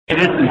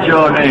this is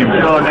your name.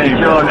 And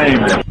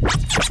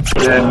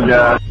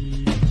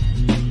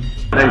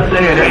they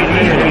say it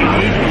ain't easy.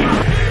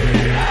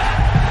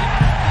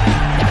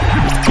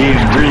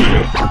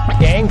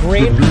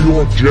 Gangrene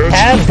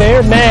have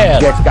their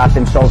man. Jets got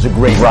themselves a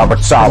great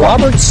Robert Saleh.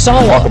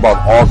 Talk about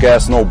all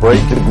gas, no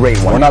break. The great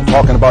one. We're not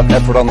talking about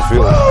effort on the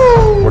field.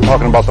 We're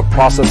talking about the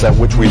process at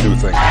which we do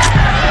things.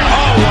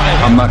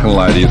 I'm not going to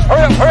lie to you.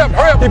 Hurry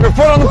up. Keep your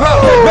foot on the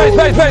pedal.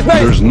 Base.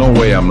 There's no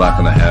way I'm not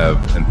going to have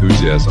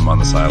enthusiasm on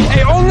the sideline.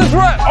 Hey, own this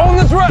rep.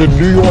 The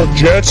New York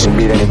Jets can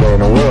beat anybody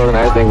in the world, and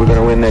I think we're going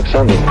to win next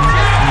Sunday.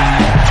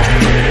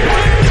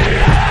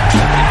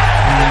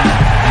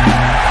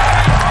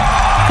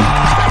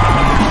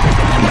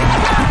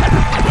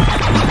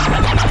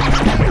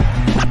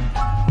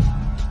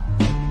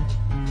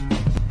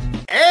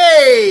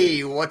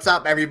 Hey, what's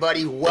up,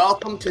 everybody?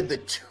 Welcome to the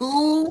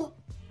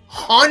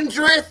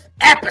 200th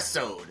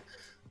episode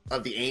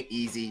of the Ain't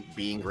Easy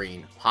Being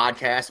Green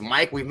podcast.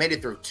 Mike, we've made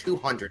it through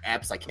 200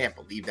 eps. I can't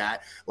believe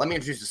that. Let me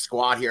introduce the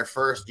squad here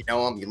first. You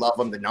know him, you love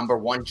him, the number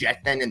one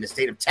Jet fan in the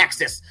state of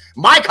Texas.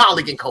 My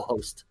colleague and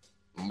co-host,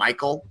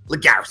 Michael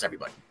Lagaris,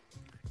 everybody.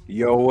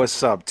 Yo,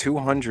 what's up?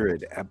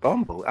 200 at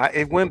Bumble.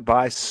 It went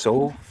by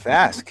so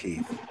fast,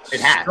 Keith.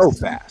 It has. So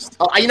fast.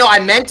 I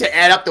meant to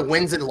add up the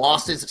wins and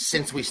losses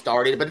since we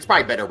started, but it's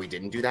probably better we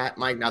didn't do that,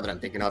 Mike, now that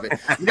I'm thinking of it.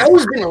 You know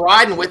who's been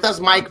riding with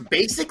us, Mike,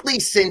 basically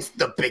since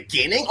the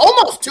beginning?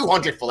 Almost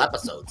 200 full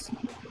episodes.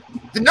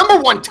 The number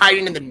one tight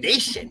end in the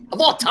nation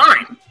of all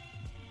time.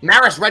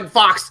 Maris Red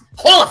Fox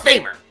Hall of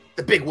Famer.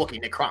 The big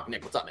Wookiee, Nick Kronk.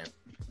 Nick, what's up, man?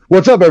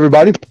 What's up,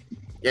 everybody?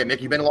 Yeah, Nick,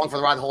 you've been along for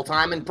the ride the whole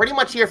time and pretty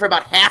much here for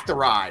about half the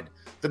ride.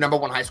 The number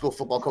one high school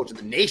football coach of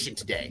the nation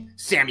today,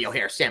 Sammy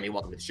O'Hare. Sammy,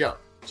 welcome to the show.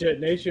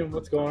 Jet Nation,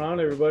 what's going on,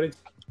 everybody?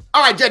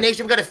 All right, Jet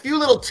Nation, we've got a few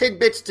little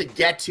tidbits to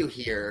get to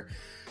here.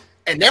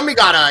 And then we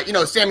got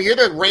Sammy, you're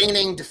the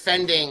reigning,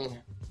 defending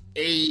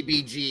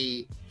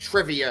A.E.B.G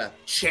trivia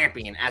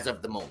champion as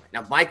of the moment.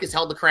 Now, Mike has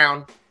held the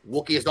crown.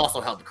 Wookie has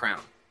also held the crown.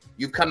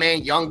 You've come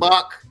in, young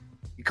buck.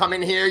 You come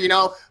in here,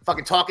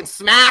 fucking talking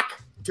smack.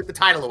 You took the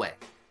title away.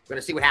 We're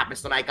going to see what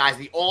happens tonight, guys.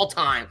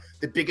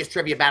 The biggest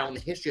trivia battle in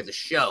the history of the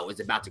show is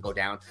about to go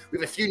down. We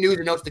have a few news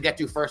and notes to get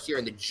to first here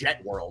in the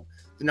Jet world.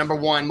 The number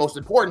one most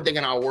important thing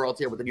in our world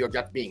here with the New York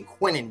Jets being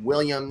Quinnen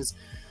Williams.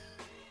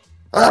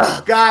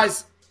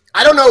 Guys,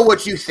 I don't know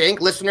what you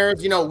think,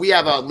 listeners. We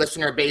have a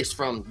listener base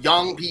from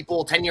young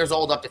people, 10 years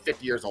old up to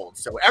 50 years old.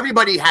 So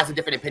everybody has a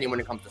different opinion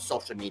when it comes to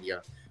social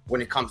media, when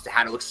it comes to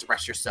how to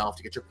express yourself,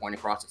 to get your point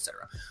across,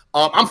 etc.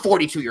 I'm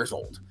 42 years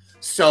old,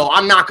 so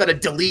I'm not going to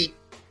delete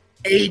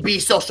A.E.B.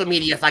 social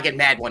media if I get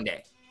mad one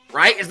day,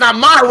 right? It's not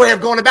my way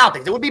of going about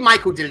things. It would be Mike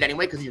who did it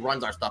anyway because he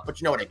runs our stuff,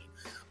 but you know what I mean.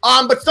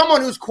 But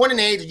someone who's Quinnen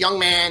age, a young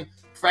man,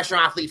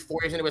 professional athlete, 4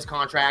 years into his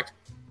contract,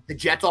 the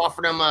Jets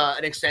offered him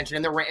an extension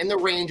in the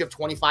range of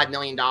 $25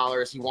 million.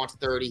 He wants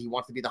 30. He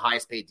wants to be the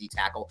highest paid D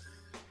tackle.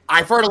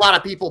 I've heard a lot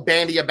of people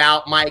bandy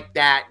about, Mike,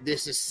 that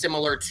this is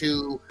similar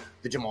to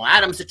the Jamal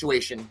Adams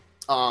situation.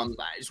 I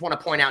just want to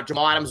point out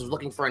Jamal Adams was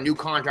looking for a new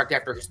contract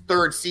after his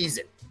third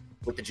season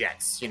with the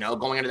Jets,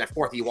 going into that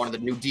fourth year, wanted the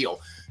new deal.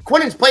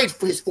 Quinnen's played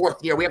for his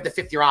fourth year. We have the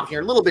fifth year option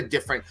here. A little bit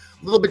different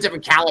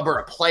caliber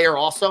of player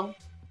also.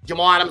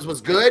 Jamal Adams was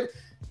good,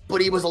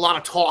 but he was a lot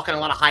of talk and a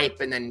lot of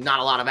hype and then not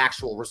a lot of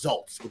actual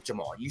results with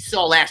Jamal. You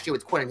saw last year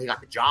with Quinnen, he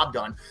got the job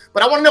done.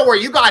 But I want to know where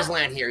you guys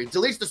land here. He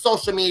deletes the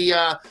social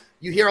media.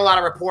 You hear a lot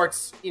of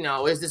reports, is he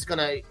going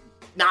to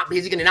not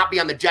be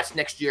on the Jets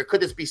next year?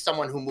 Could this be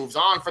someone who moves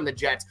on from the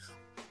Jets?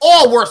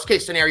 All worst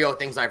case scenario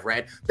things I've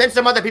read. Then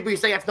some other people you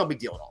say that's no big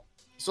deal at all.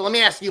 So let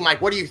me ask you,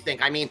 Mike, what do you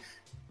think? I mean,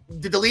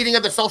 the deleting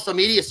of the social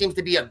media seems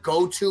to be a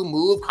go-to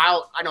move.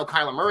 I know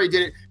Kyler Murray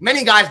did it.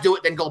 Many guys do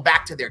it, then go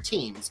back to their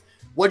teams.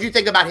 What do you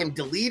think about him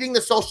deleting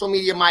the social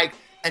media, Mike?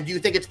 And do you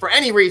think it's for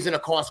any reason a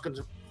cause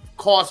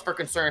for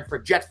concern for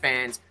Jet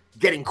fans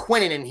getting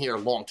Quinnen in here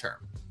long-term?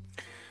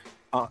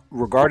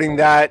 Regarding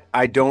that,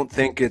 I don't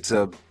think it's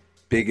a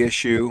big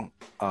issue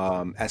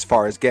as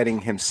far as getting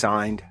him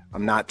signed.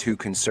 I'm not too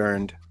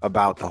concerned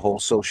about the whole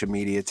social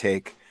media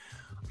take.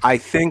 I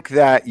think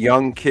that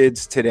young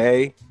kids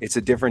today, it's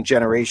a different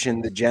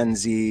generation, the Gen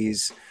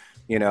Zs,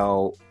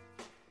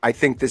 I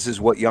think this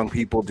is what young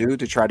people do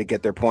to try to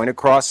get their point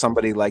across.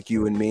 Somebody like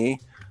you and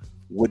me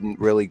wouldn't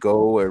really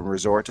go and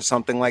resort to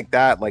something like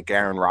that. Like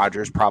Aaron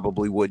Rodgers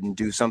probably wouldn't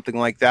do something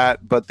like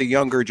that, but the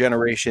younger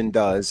generation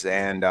does.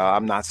 And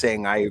I'm not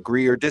saying I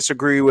agree or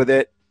disagree with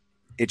it.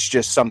 It's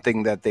just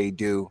something that they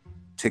do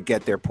to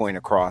get their point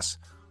across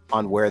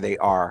on where they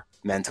are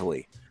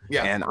mentally.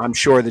 Yeah. And I'm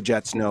sure the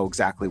Jets know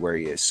exactly where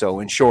he is. So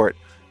in short,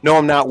 no,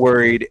 I'm not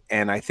worried.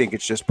 And I think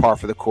it's just par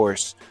for the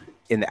course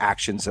in the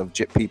actions of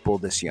people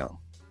this young.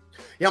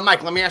 Yeah,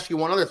 Mike, let me ask you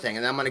one other thing,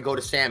 and then I'm going to go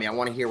to Sammy. I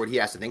want to hear what he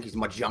has to think. He's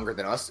much younger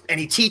than us,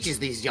 and he teaches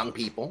these young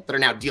people that are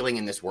now dealing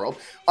in this world.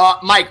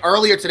 Mike,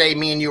 earlier today,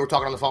 me and you were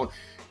talking on the phone,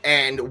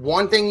 and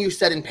one thing you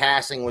said in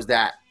passing was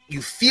that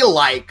you feel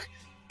like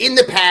in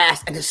the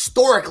past and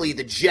historically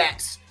the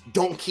Jets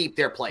don't keep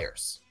their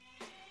players.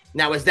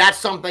 Now, is that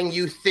something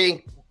you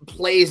think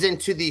plays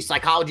into the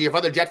psychology of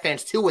other Jet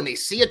fans too when they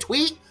see a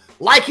tweet?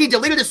 like he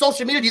deleted his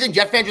social media. Do you think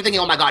Jet fans are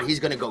thinking, oh my God, he's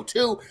going to go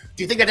too?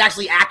 Do you think that's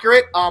actually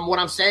accurate? What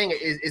I'm saying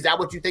is that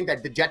what you think,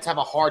 that the Jets have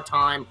a hard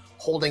time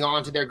holding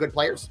on to their good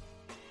players?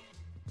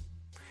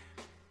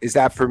 Is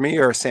that for me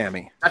or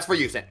Sammy? That's for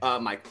you,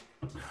 Mike.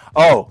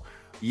 Oh,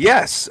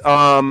 yes.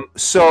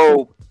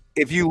 So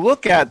if you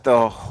look at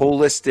the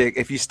holistic,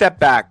 if you step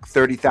back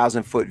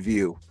 30,000 foot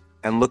view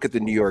and look at the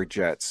New York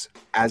Jets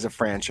as a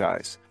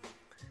franchise,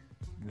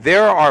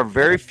 there are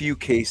very few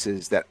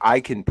cases that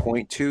I can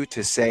point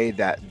to say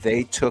that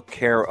they took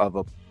care of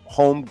a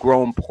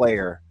homegrown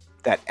player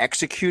that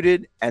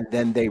executed and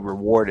then they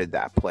rewarded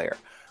that player.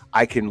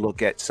 I can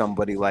look at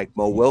somebody like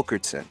Mo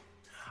Wilkerson.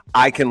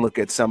 I can look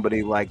at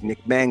somebody like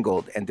Nick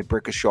Mangold and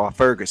DeBrickashaw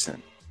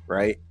Ferguson,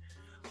 right?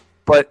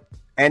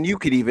 And you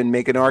could even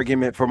make an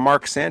argument for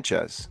Mark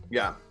Sanchez.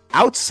 Yeah.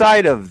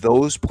 Outside of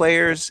those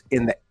players,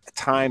 in the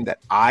time that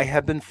I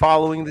have been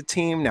following the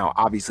team, now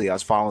obviously I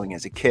was following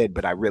as a kid,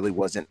 but I really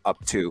wasn't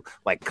up to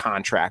like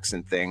contracts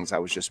and things. I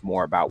was just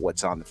more about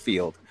what's on the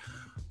field.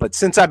 But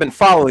since I've been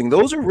following,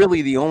 those are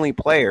really the only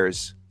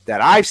players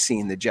that I've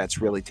seen the Jets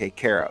really take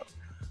care of.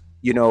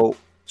 You know,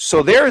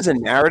 so there is a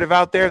narrative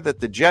out there that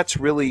the Jets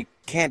really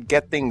can't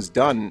get things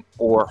done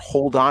or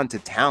hold on to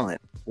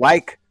talent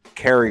like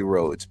Kerry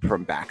Rhodes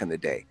from back in the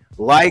day,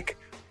 like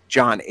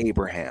John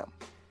Abraham,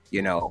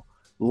 you know,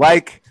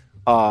 like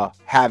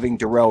having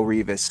Darrelle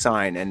Revis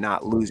sign and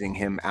not losing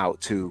him out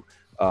to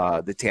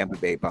the Tampa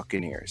Bay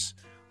Buccaneers.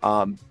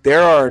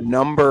 There are a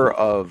number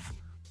of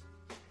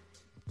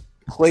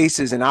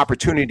places and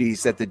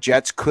opportunities that the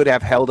Jets could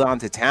have held on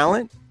to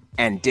talent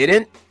and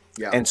didn't.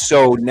 Yeah. And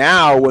so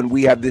now when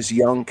we have this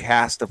young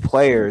cast of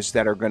players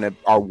that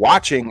are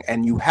watching,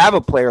 and you have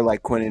a player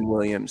like Quinnen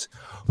Williams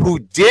who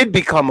did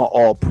become an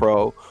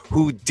All-Pro,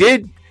 who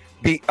did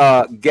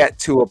get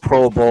to a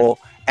Pro Bowl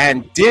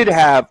and did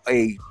have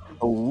a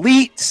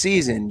elite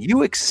season,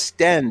 you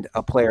extend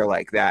a player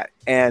like that.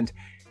 And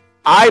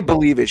I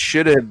believe it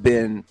should have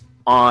been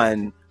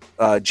on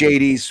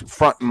JD's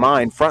front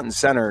and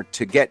center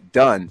to get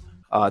done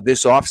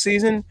this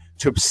offseason,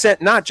 to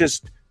set, not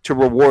just to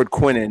reward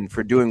Quinnen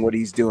for doing what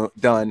he's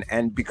done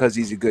and because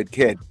he's a good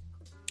kid,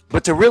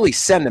 but to really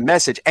send a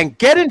message and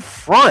get in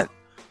front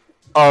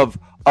of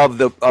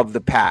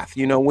the path.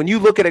 You know, when you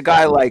look at a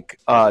guy like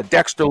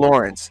Dexter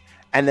Lawrence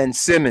and then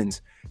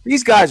Simmons,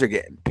 these guys are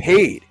getting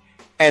paid,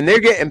 and they're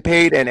getting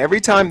paid, and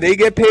every time they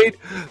get paid,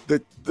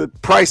 the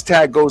price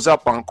tag goes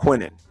up on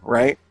Quinnen,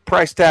 right?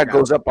 Price tag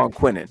goes up on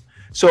Quinnen.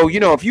 So, you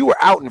know, if you were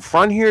out in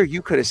front here,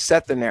 you could have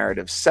set the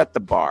narrative, set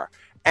the bar.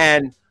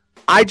 And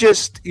I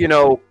just, you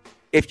know,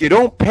 if you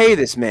don't pay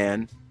this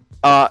man,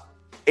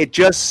 it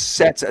just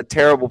sets a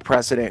terrible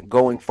precedent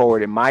going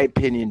forward, in my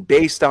opinion,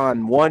 based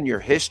on, one, your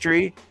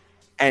history,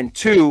 and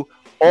two,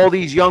 all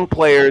these young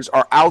players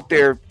are out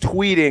there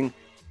tweeting,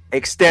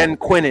 extend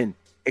Quinnen,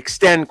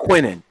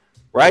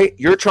 right?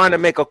 You're trying to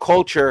make a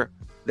culture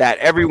that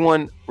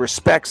everyone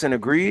respects and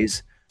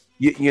agrees.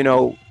 You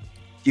know,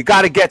 you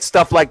got to get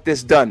stuff like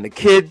this done. The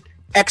kid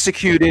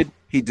executed.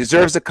 He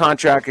deserves a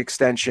contract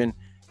extension,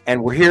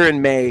 and we're here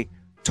in May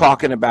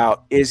talking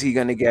about, is he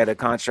going to get a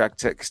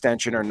contract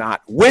extension or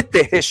not, with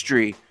the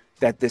history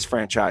that this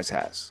franchise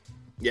has.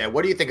 Yeah,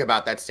 what do you think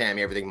about that,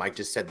 Sammy, everything Mike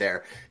just said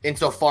there?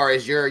 Insofar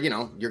as you're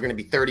going to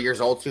be 30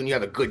 years old soon, you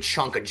have a good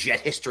chunk of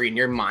Jet history in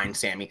your mind,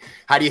 Sammy.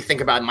 How do you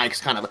think about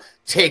Mike's kind of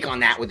take on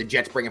that with the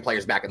Jets bringing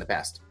players back in the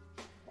past?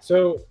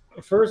 So,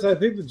 first, I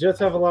think the Jets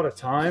have a lot of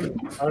time.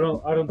 I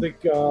don't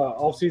think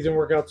off-season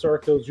workouts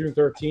start till June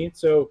 13th,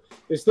 so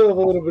they still have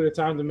a little bit of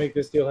time to make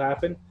this deal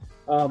happen.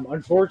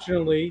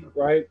 Unfortunately,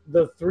 right,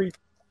 the three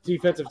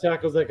defensive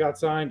tackles that got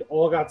signed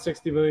all got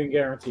 $60 million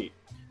guaranteed.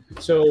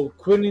 So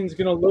Quinnen's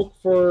going to look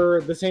for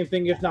the same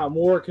thing, if not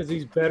more, because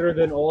he's better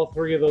than all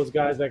three of those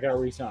guys that got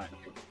re-signed.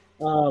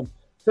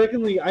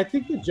 Secondly, I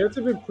think the Jets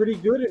have been pretty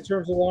good in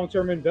terms of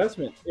long-term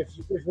investment. If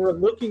we're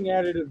looking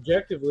at it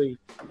objectively,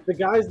 the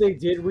guys they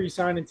did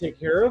re-sign and take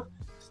care of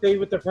stay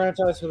with the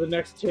franchise for the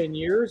next 10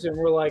 years, and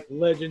we're like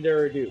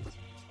legendary dudes.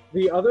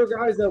 The other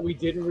guys that we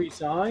didn't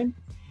re-sign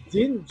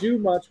didn't do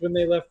much when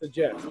they left the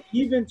Jets.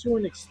 Even to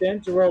an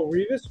extent, Darrelle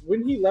Revis,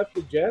 when he left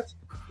the Jets,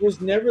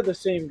 was never the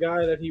same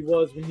guy that he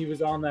was when he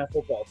was on that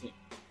football team.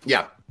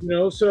 Yeah. You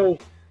know, so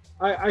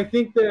I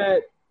think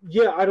that,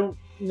 yeah, I don't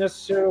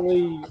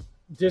necessarily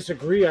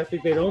disagree. I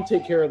think they don't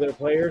take care of their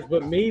players,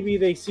 but maybe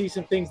they see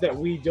some things that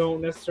we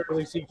don't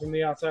necessarily see from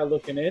the outside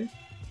looking in.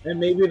 And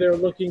maybe they're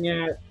looking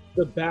at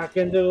the back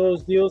end of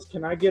those deals.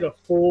 Can I get a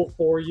full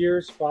 4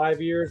 years,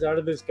 5 years out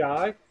of this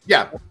guy?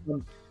 Yeah.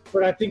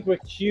 But I think with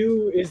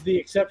Q is the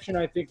exception.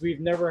 I think we've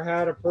never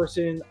had a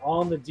person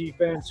on the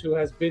defense who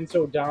has been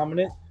so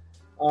dominant.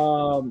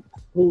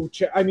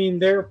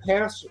 Their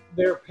pass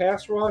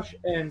rush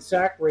and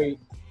sack rate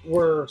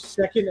were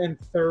second and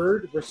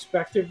third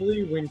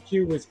respectively when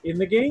Q was in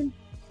the game,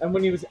 and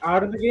when he was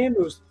out of the game,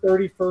 it was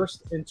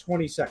 31st and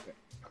 22nd.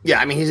 Yeah,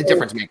 I mean, he's a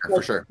difference maker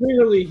for sure.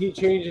 Clearly, he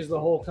changes the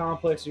whole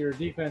complex of your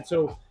defense.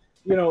 So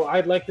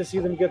I'd like to see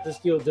them get this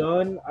deal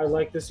done. I'd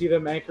like to see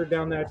them anchor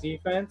down that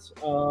defense.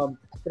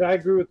 But I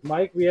agree with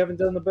Mike. We haven't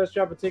done the best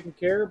job of taking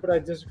care, but I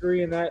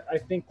disagree in that I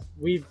think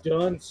we've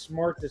done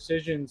smart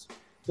decisions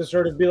to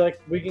sort of be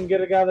like, we can get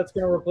a guy that's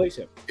going to replace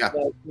him.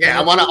 Yeah.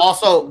 I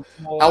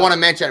want to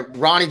mention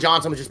Ronnie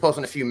Johnson was just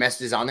posting a few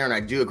messages on there, and I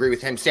do agree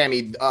with him.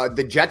 Sammy,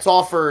 the Jets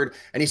offered,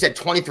 and he said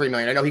 $23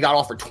 million. I know he got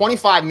offered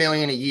 $25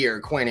 million a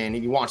year, Quinnen, and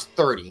he wants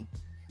 $30.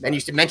 And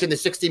you mentioned the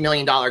 $60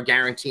 million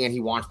guarantee, and he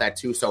wants that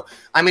too. So,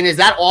 I mean, is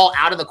that all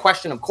out of the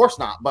question? Of course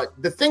not.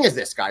 But the thing is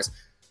this, guys.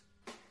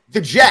 The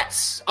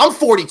Jets, I'm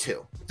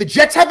 42. The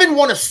Jets haven't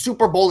won a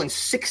Super Bowl in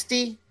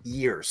 60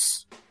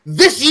 years.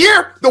 This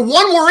year, the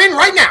one we're in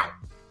right now,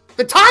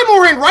 the time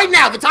we're in right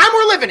now, the time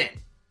we're living in,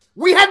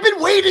 we have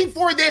been waiting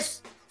for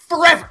this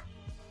forever.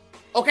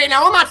 Okay,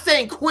 now I'm not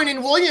saying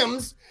Quinnen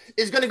Williams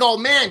is going to go,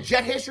 man,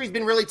 Jet history's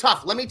been really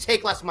tough. Let me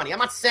take less money. I'm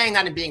not saying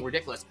that and being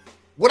ridiculous.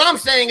 What I'm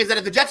saying is that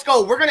if the Jets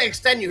go, we're going to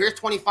extend you. Here's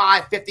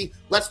 25, 50.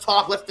 Let's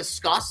talk. Let's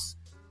discuss.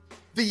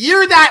 The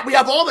year that we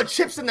have all the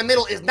chips in the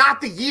middle is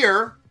not the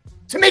year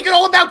to make it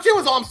all about you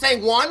is all I'm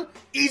saying. One,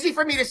 easy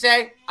for me to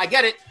say. I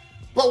get it.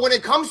 But when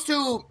it comes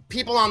to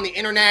people on the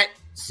internet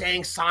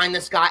saying, sign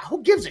this guy,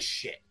 who gives a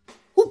shit?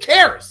 Who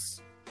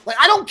cares? Like,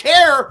 I don't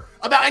care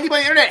about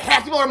anybody on the internet.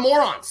 Half people are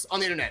morons on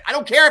the internet. I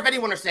don't care if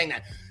anyone is saying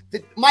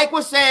that. Mike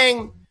was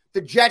saying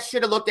the Jets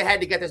should have looked ahead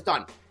to get this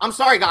done. I'm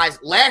sorry, guys.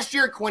 Last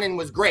year, Quinnen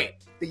was great.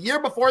 The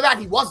year before that,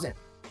 he wasn't.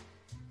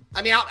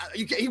 I mean,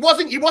 he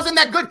wasn't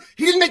that good.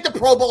 He didn't make the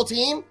Pro Bowl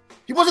team.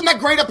 He wasn't that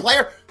great a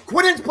player.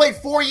 Quinnen's played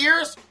 4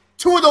 years.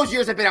 2 of those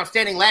years have been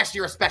outstanding, last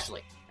year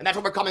especially. And that's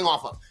what we're coming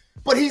off of.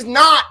 But he's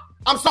not.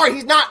 I'm sorry,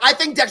 he's not. I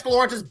think Dexter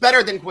Lawrence is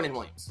better than Quinnen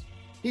Williams.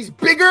 He's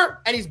bigger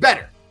and he's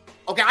better.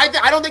 Okay,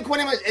 I don't think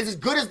Quinnen is as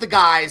good as the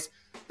guys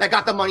that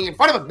got the money in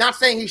front of him. Not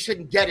saying he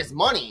shouldn't get his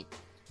money.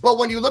 But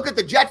when you look at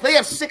the Jets, they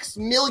have $6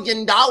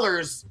 million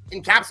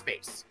in cap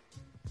space.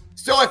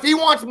 So if he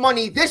wants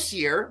money this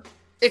year,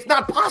 it's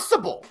not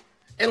possible.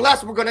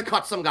 Unless we're going to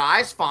cut some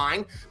guys,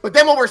 fine. But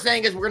then what we're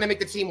saying is we're going to make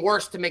the team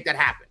worse to make that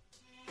happen.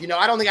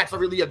 I don't think that's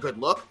really a good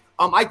look.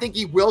 I think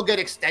he will get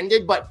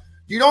extended, but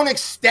you don't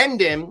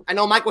extend him. I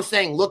know Mike was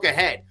saying look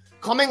ahead.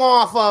 Coming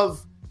off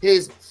of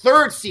his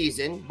 3rd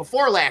season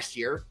before last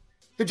year,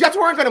 the Jets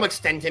weren't going to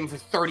extend him for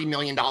 $30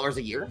 million a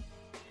year.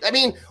 I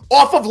mean,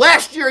 off of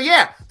last year,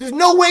 yeah. There's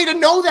no way to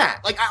know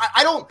that. Like,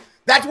 I don't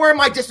 – that's where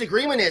my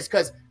disagreement is,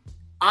 because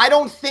I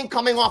don't think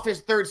coming off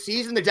his 3rd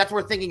season, the Jets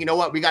were thinking, you know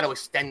what, we got to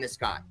extend this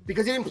guy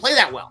because he didn't play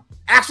that well.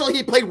 Actually,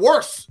 he played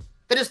worse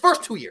than his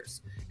first 2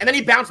 years. And then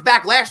he bounced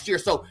back last year.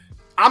 So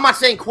I'm not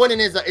saying Quinnen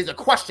is a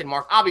question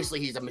mark.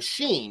 Obviously, he's a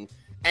machine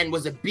and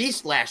was a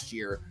beast last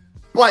year.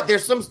 But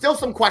there's still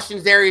some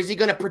questions there. Is he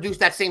going to produce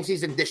that same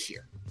season this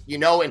year?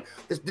 And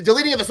the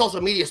deleting of the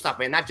social media stuff,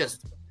 man, that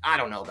just – I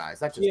don't know,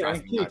 guys. That just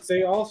drives me nuts.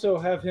 They also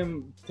have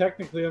him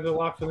technically under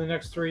lock for the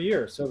next 3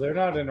 years, so they're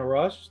not in a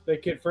rush. They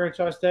could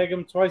franchise tag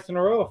him twice in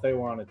a row if they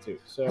wanted to.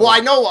 So, well, I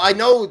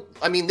know.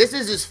 I mean, this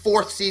is his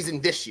 4th season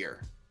this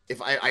year,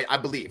 if I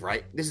believe,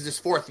 right? This is his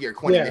 4th year.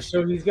 Quinnen this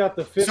year. So he's got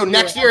the 5th. So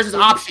next year is his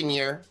option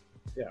year.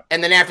 Yeah.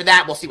 And then after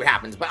that, we'll see what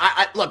happens. But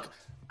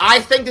I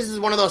think this is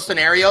one of those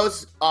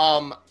scenarios.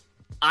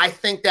 I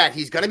think that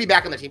he's going to be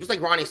back on the team, just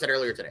like Ronnie said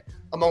earlier today,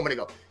 a moment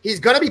ago. He's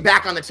going to be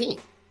back on the team.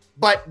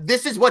 But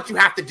this is what you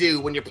have to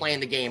do when you're playing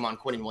the game on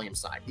Quinnen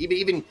Williams' side.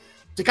 Even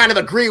to kind of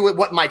agree with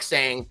what Mike's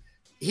saying,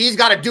 he's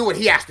got to do what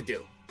he has to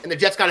do. And the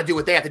Jets got to do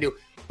what they have to do.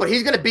 But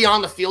he's going to be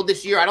on the field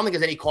this year. I don't think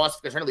there's any cause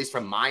for concern, at least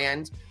from my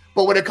end.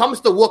 But when it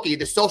comes to Wookie,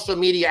 the social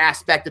media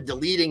aspect of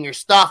deleting your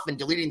stuff and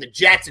deleting the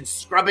Jets and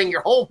scrubbing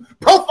your whole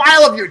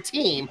profile of your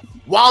team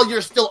while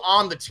you're still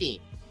on the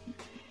team,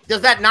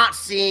 does that not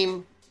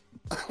seem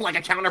like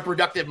a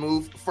counterproductive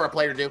move for a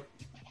player to do?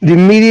 The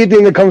immediate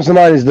thing that comes to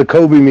mind is the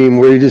Kobe meme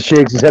where he just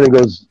shakes his head and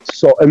goes,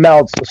 and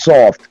mouths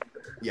soft.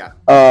 Yeah.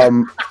 I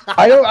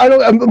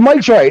don't.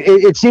 Mike's right.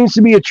 It seems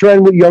to be a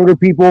trend with younger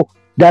people.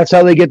 That's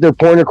how they get their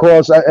point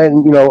across.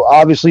 And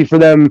obviously for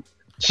them,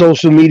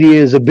 social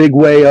media is a big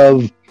way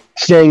of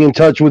staying in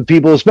touch with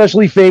people,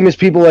 especially famous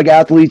people like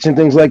athletes and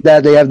things like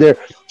that. They have their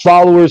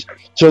followers,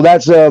 so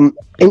that's an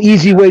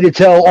easy way to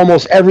tell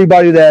almost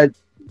everybody that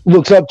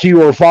looks up to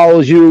you or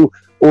follows you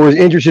or is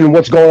interested in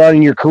what's going on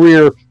in your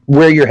career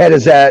where your head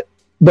is at.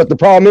 But the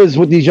problem is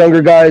with these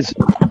younger guys,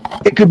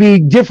 it could be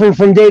different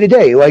from day to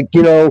day. Like,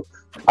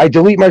 I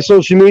delete my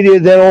social media,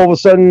 then all of a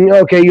sudden,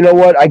 okay, you know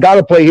what? I got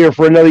to play here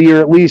for another year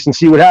at least and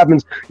see what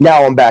happens.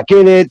 Now I'm back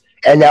in it,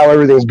 and now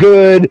everything's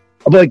good.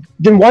 I'm like,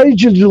 then why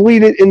did you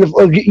delete it?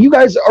 You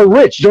guys are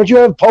rich. Don't you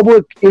have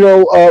public,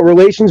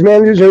 relations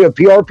managers or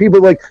PR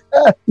people? Like,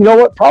 you know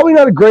what? Probably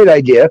not a great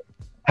idea.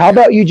 How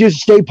about you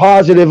just stay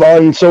positive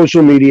on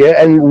social media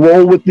and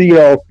roll with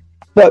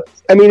but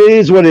I mean, it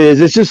is what it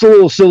is. It's just a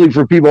little silly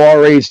for people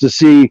our age to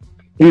see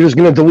you're just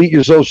going to delete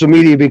your social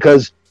media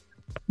because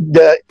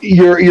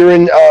you're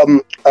in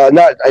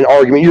not an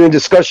argument. You're in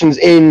discussions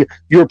in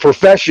your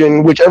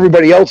profession, which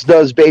everybody else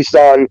does based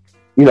on,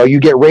 you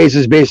get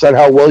raises based on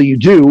how well you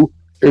do,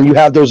 and you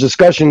have those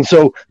discussions.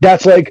 So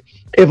that's like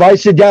if I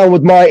sit down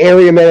with my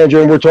area manager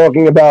and we're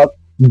talking about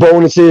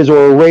bonuses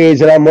or a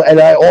raise, and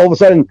I all of a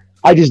sudden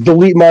I just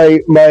delete my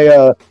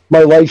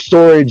life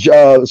storage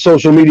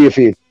social media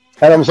feed,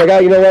 and I'm just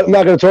like, you know what? I'm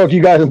not going to talk to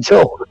you guys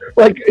until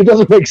like it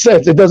doesn't make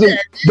sense. It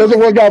doesn't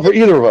work out for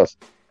either of us.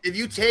 If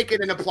you take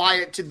it and apply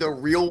it to the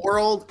real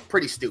world,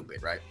 pretty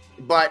stupid, right?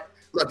 But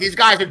look, these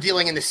guys are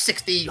dealing in the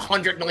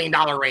 $60-100 million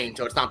range,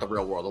 so it's not the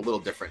real world. A little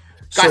different,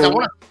 guys.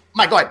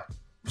 Mike, go ahead.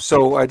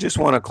 So I just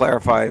want to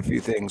clarify a few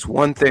things.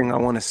 One thing I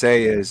want to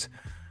say is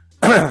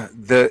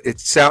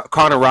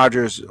Connor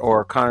Rogers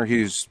or Connor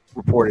Hughes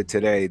reported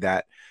today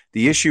that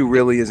the issue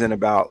really isn't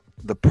about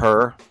the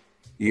per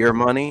year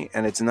money,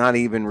 and it's not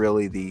even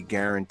really the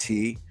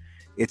guarantee.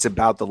 It's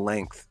about the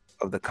length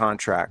of the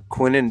contract.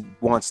 Quinnen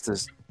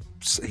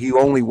he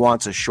only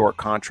wants a short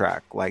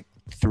contract, like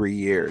 3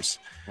 years.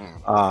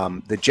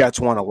 The Jets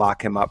want to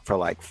lock him up for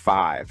like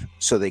 5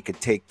 so they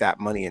could take that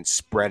money and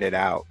spread it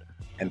out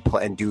and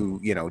play and do,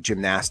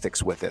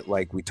 gymnastics with it,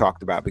 like we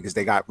talked about, because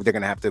they're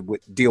going to have to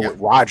deal with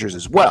Rodgers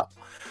as well.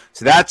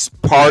 So that's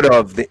part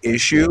of the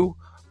issue,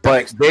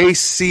 but they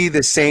see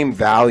the same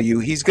value.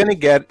 He's going to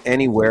get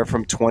anywhere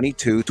from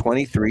 22,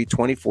 23,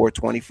 24,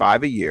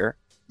 25 a year.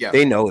 Yeah.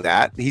 They know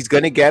that. He's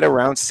going to get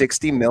around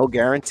 60 mil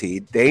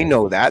guaranteed. They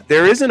know that.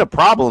 There isn't a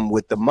problem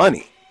with the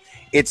money.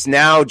 It's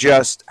now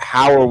just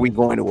how are we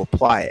going to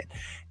apply it?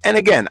 And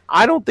again,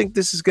 I don't think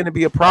this is going to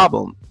be a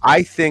problem.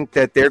 I think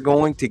that they're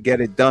going to get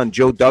it done.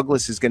 Joe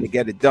Douglas is going to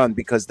get it done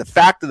because the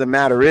fact of the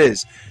matter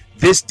is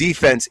this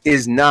defense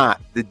is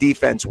not the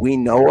defense we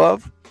know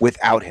of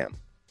without him.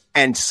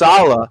 And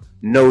Saleh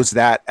knows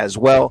that as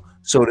well.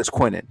 So does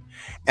Quinnen.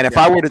 And if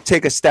I were to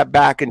take a step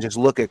back and just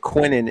look at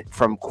Quinnen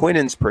from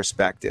Quinnen's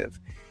perspective,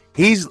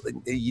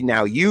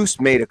 you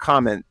made a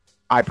comment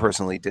I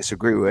personally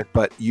disagree with,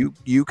 but you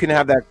can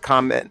have that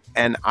comment,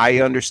 and I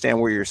understand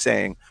where you're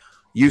saying.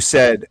 You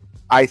said,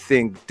 I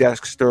think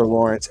Dexter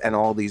Lawrence and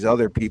all these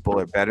other people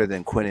are better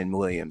than Quinnen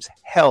Williams.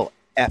 Hell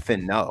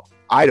effing no.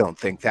 I don't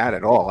think that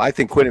at all. I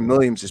think Quinnen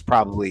Williams is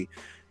probably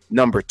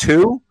number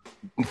 2,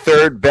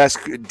 third best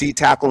D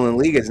tackle in the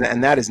league,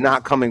 and that is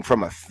not coming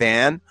from a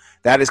fan.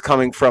 That is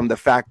coming from the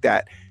fact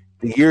that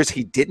the years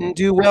he didn't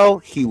do well,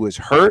 he was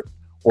hurt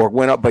or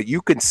went up. But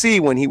you can see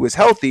when he was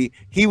healthy,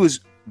 he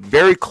was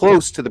very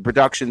close to the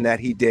production that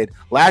he did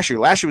last year.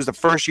 Last year was the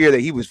first year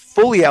that he was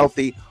fully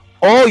healthy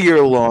all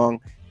year long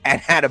and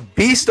had a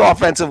beast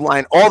offensive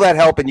line, all that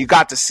help, and you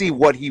got to see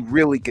what he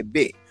really could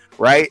be,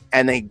 right?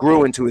 And they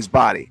grew into his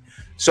body.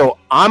 So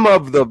I'm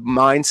of the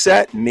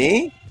mindset,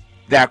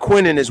 that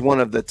Quinnen is one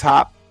of the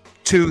top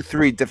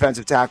 2-3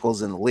 defensive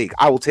tackles in the league.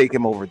 I will take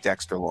him over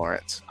Dexter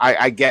Lawrence.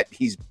 I get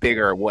he's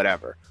bigger or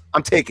whatever.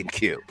 I'm taking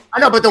Q.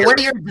 I know, but the way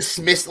you're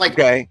dismissed, like,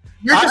 okay.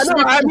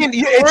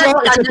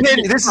 It's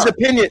opinion. This is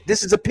opinion.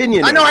 This is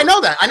opinion. I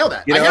know that. I know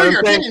your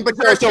opinion, but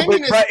your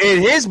opinion but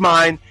in his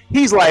mind,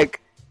 he's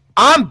like,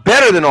 I'm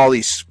better than all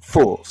these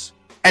fools,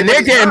 and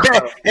they're getting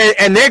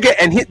they're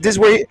getting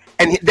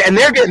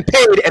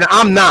paid, and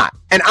I'm not,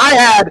 and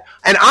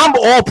I'm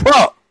all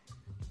pro.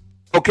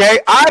 Okay,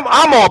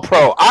 I'm all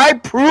pro. I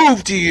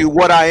prove to you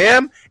what I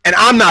am, and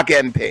I'm not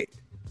getting paid,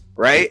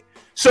 right?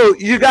 So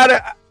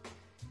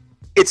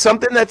it's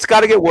something that's got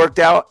to get worked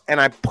out,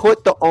 and I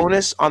put the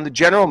onus on the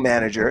general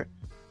manager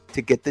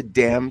to get the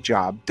damn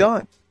job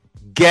done.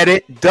 Get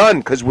it done,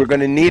 because we're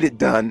going to need it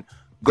done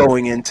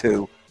going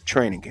into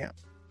training camp.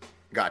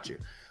 Got you.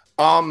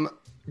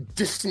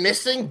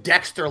 Dismissing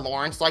Dexter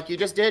Lawrence like you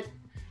just did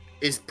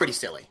is pretty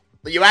silly.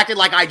 You acted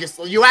like I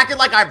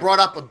brought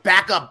up a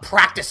backup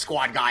practice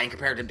squad guy and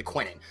compared him to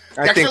Quinnen.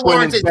 I think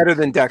Quinnen's is better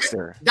than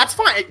Dexter. That's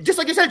fine. Just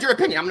like you said, it's your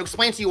opinion. I'm going to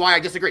explain to you why I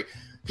disagree.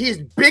 He's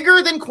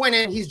bigger than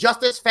Quinnen. He's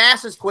just as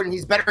fast as Quinnen.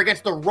 He's better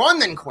against the run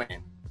than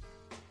Quinnen.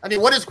 I mean,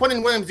 what does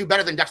Quinnen Williams do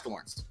better than Dexter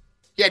Lawrence?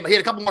 He had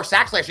a couple more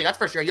sacks last year, that's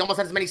for sure. He almost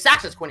had as many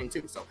sacks as Quinnen,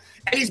 too. So,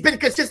 and he's been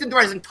consistent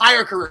throughout his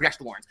entire career,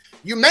 Dexter Lawrence.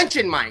 You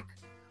mentioned, Mike,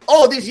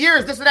 these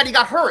years, this and that, he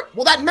got hurt.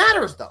 Well, that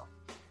matters, though.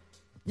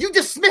 You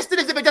dismissed it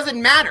as if it doesn't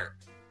matter.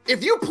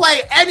 If you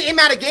play any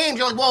amount of games,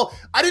 you're like, well,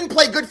 I didn't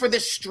play good for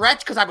this stretch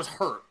because I was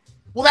hurt.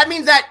 Well, that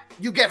means that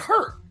you get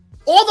hurt.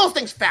 All those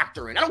things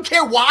factor in. I don't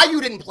care why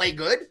you didn't play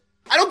good.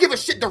 I don't give a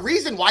shit the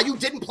reason why you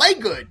didn't play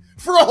good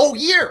for a whole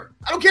year.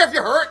 I don't care if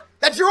you're hurt.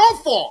 That's your own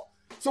fault.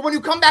 So when you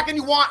come back and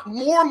you want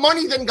more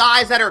money than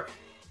guys that are,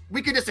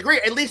 we can disagree,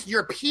 at least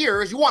your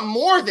peers, you want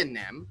more than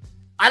them.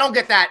 I don't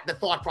get the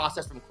thought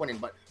process from Quinnen,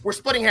 but we're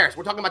splitting hairs.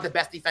 We're talking about the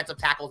best defensive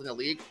tackles in the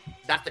league.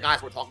 That's the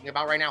guys we're talking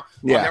about right now.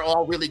 Yeah. They're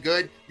all really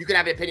good. You can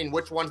have an opinion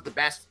which one's the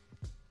best.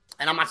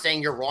 And I'm not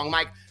saying you're wrong,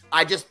 Mike.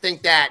 I just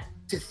think that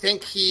to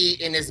think he,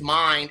 in his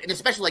mind, and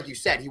especially like you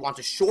said, he wants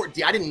a short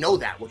deal. I didn't know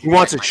that. He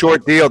wants a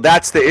short deal.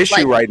 That's the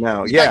issue right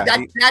now. Yeah.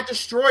 That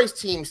destroys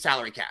team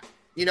salary cap.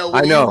 You know,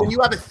 when you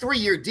have a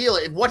 3-year deal,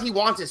 if what he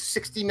wants is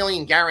 $60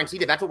 million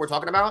guaranteed, if that's what we're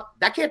talking about,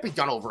 that can't be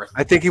done over.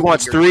 I think he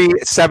wants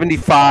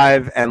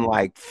 375 and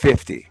like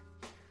 50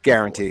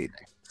 guaranteed,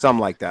 something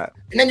like that.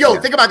 And then,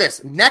 think about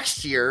this.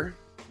 Next year,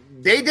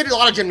 they did a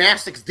lot of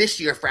gymnastics this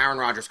year for Aaron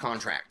Rodgers'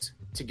 contract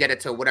to get it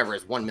to whatever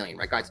is $1 million,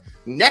 right, guys?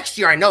 Next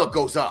year, I know it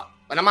goes up.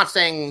 And I'm not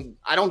saying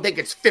I don't think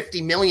it's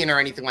 50 million or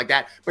anything like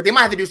that, but they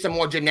might have to do some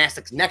more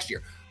gymnastics next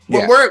year.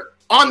 When we're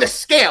on the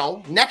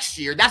scale next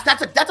year,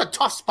 that's a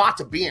tough spot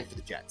to be in for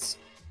the Jets.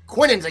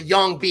 Quinnen's a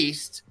young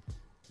beast.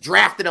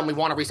 Drafted him. We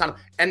want to re-sign him.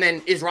 And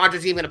then is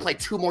Rodgers even going to play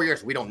 2 more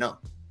years? We don't know.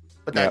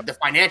 But the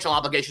financial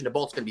obligation to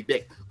both is going to be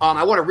big.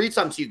 I want to read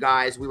something to you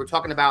guys. We were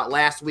talking about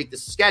last week the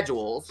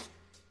schedules.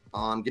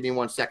 Give me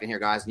 1 second here,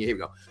 guys. And here we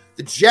go.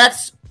 The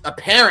Jets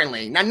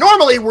apparently, now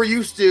normally we're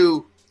used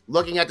to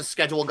looking at the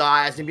schedule,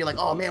 guys, and be like,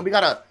 oh man, we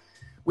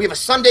have a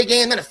Sunday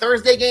game, then a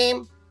Thursday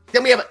game.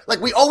 Then we have,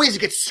 we always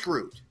get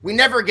screwed. We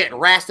never get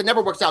rest. It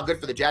never works out good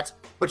for the Jets.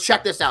 But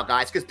check this out,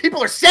 guys, because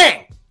people are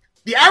saying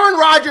the Aaron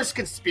Rodgers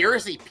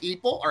conspiracy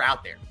people are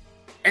out there.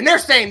 And they're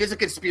saying there's a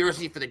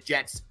conspiracy for the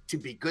Jets to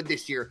be good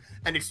this year.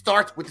 And it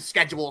starts with the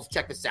schedules.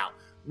 Check this out.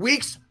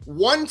 Weeks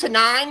 1 to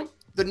 9,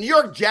 the New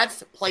York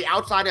Jets play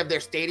outside of their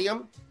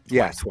stadium.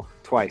 Yes,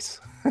 twice.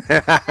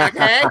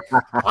 Okay?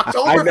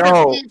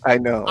 I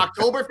know.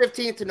 October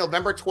 15th to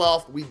November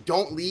 12th, we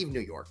don't leave New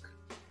York.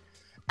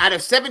 Out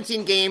of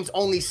 17 games,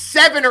 only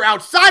 7 are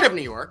outside of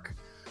New York.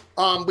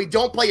 We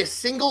don't play a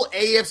single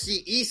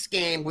AFC East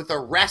game with a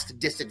rest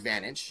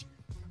disadvantage.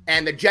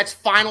 And the Jets'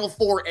 final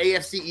 4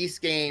 AFC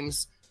East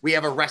games, we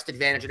have a rest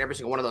advantage in every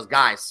single one of those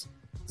guys.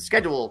 The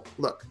schedule,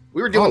 look,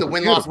 we were doing the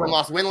win-loss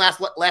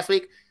last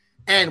week.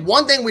 And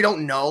one thing we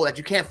don't know that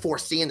you can't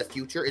foresee in the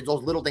future is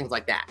those little things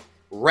like that.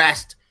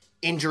 Rest,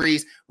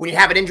 injuries. When you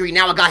have an injury,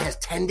 now a guy has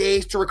 10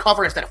 days to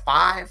recover instead of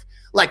 5.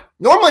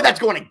 Normally that's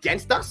going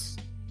against us.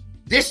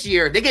 This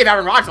year, they gave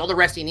Aaron Rodgers all the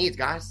rest he needs,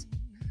 guys.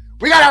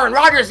 We got Aaron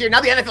Rodgers here.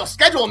 Now the NFL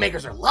schedule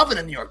makers are loving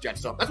the New York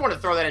Jets. So I just wanted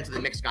to throw that into the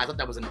mix, guys. I thought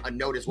that was a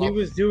note as well. He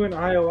was doing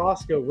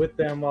ayahuasca with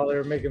them while they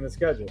were making the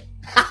schedule.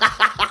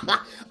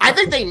 I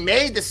think they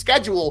made the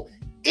schedule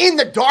in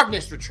the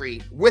darkness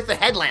retreat with the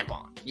headlamp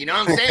on. You know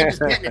what I'm saying?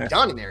 Just getting it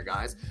done in there,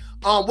 guys.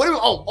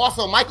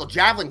 Also, Michael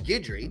Javelin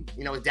Guidry.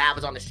 His dad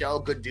was on the show.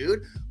 Good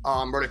dude.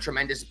 Wrote a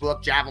tremendous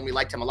book. Javelin, we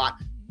liked him a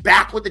lot.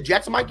 Back with the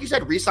Jets, Mike, you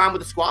said re-signed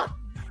with the squad?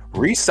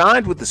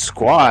 Re-signed with the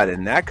squad,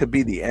 and that could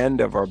be the end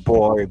of our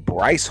boy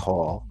Bryce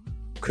Hall.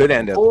 He could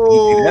end up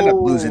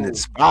losing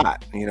his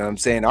spot. You know what I'm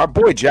saying? Our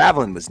boy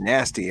Javelin was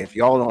nasty. If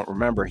y'all don't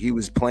remember, he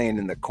was playing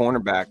in the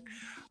cornerback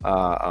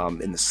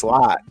in the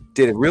slot.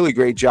 Did a really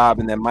great job,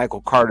 and then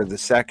Michael Carter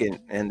II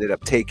ended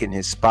up taking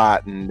his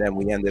spot, and then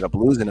we ended up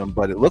losing him.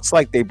 But it looks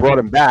like they brought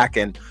him back,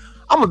 and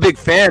I'm a big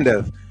fan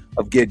of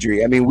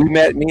Guidry. I mean,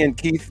 me and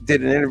Keith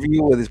did an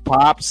interview with his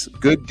pops.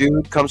 Good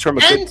dude, comes from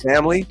a good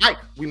family. Mike,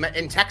 we met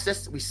in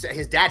Texas.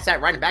 His dad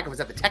sat right in back of us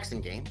at the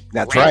Texan game.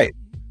 That's right.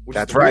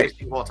 That's right.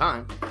 Of all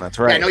time. That's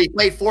right. Yeah, I know he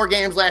played 4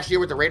 games last year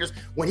with the Raiders.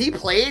 When he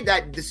played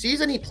the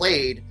season he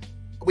played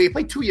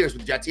 2 years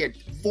with the Jets. He had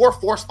 4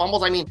 forced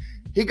fumbles. I mean,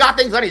 he got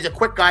things done. He's a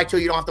quick guy too.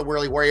 You don't have to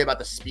really worry about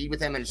the speed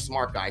with him, and he's a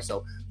smart guy.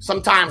 So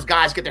sometimes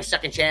guys get their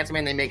second chance,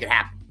 man. They make it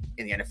happen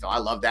in the NFL. I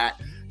love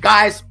that,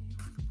 guys.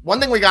 One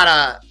thing we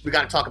gotta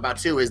talk about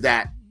too is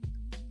that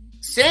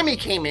Sammy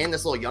came in,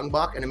 this little young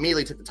buck, and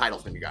immediately took the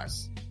titles from you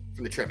guys,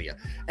 from the trivia.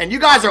 And you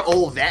guys are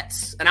old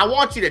vets, and I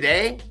want you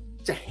today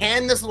to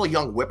hand this little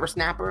young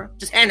whippersnapper,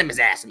 just hand him his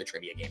ass in the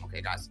trivia game,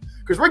 okay, guys?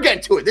 Because we're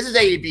getting to it. This is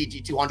A.E.B.G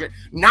 200,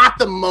 not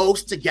the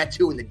most to get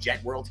to in the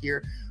Jet world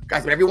here,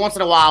 guys. But every once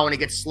in a while, when it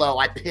gets slow,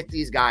 I pit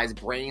these guys'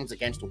 brains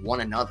against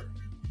one another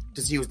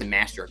to see who's the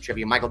master of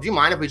trivia. Michael, do you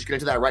mind if we just get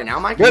into that right now,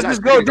 Mike? Let's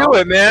just go do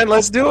it, man.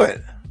 Let's do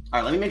it. All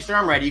right, let me make sure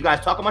I'm ready. You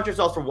guys talk amongst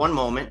yourselves for one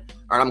moment.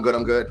 All right, I'm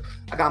good.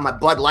 I got my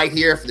Bud Light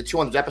here for the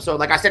 200th episode.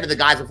 Like I said to the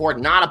guys before,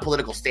 not a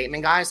political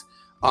statement, guys.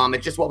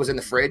 It's just what was in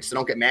the fridge, so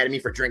don't get mad at me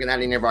for drinking that.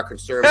 Any of our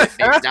conservative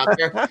fans out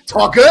there. It's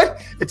all good.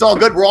 It's all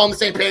good. We're all on the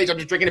same page. I'm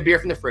just drinking a beer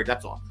from the fridge.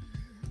 That's all.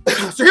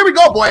 So here we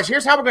go, boys.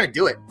 Here's how we're going to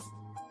do it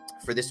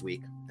for this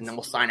week, and then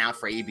we'll sign out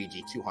for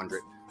A.E.B.G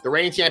 200. The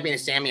reigning champion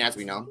is Sammy, as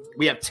we know.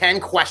 We have 10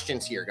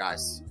 questions here,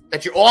 guys,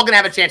 that you're all going to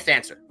have a chance to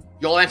answer.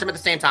 You'll answer them at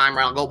the same time,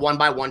 right? I'll go one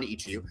by one to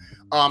each of you.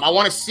 I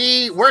want to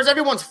see, where's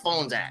everyone's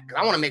phones at? Because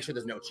I want to make sure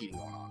there's no cheating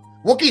going on.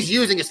 Wookie's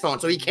using his phone,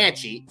 so he can't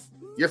cheat.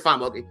 You're fine,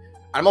 Wookie.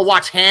 I'm going to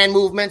watch hand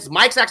movements.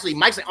 Mike's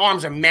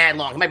arms are mad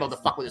long. He might be able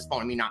to fuck with his phone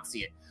and me not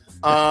see it.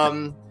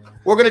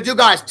 We're going to do,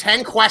 guys,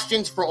 10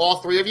 questions for all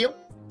 3 of you,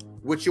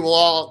 which you will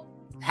all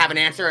have an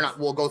answer, and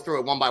we'll go through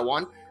it one by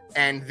one.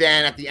 And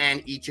then at the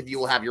end, each of you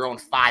will have your own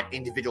 5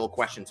 individual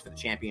questions for the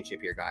championship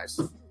here, guys.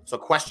 So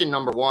question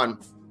number 1.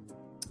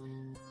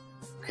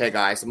 Okay,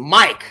 guys.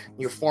 Mike,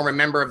 you're a former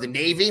member of the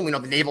Navy. We know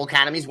the Naval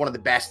Academy is one of the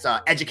best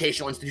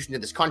educational institutions in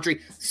this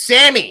country.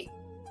 Sammy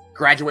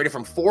graduated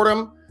from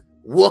Fordham.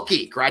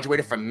 Wookie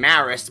graduated from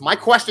Marist. My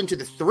question to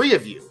the 3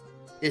 of you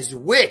is,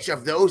 which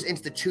of those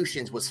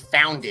institutions was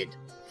founded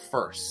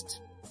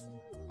first?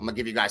 I'm going to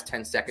give you guys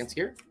 10 seconds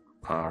here.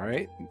 All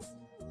right.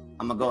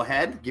 I'm going to go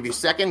ahead, give you a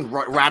second,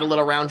 rattle it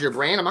around your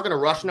brain. I'm not going to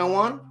rush no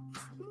one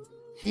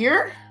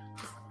here.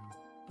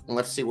 And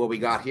let's see what we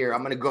got here.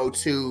 I'm going to go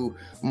to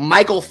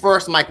Michael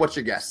first. Mike, what's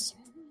your guess?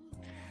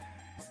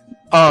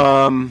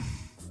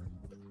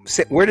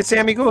 Where did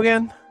Sammy go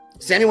again?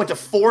 Sammy went to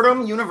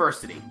Fordham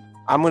University.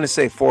 I'm going to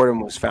say Fordham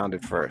was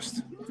founded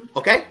first.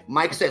 Okay.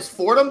 Mike says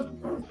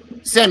Fordham.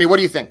 Sammy, what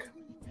do you think?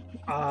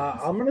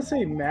 I'm gonna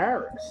say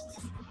Marist.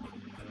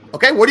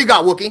 Okay, what do you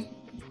got, Wookie?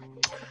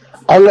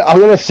 I'm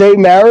going to say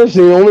Maris.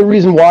 The only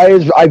reason why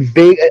is I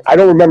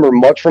don't remember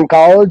much from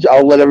college.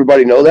 I'll let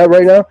everybody know that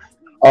right now.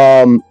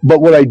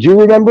 But what I do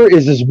remember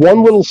is this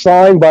one little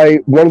sign by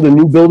one of the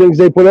new buildings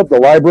they put up, the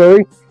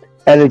library,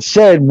 and it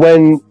said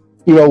when,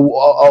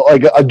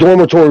 like a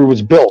dormitory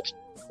was built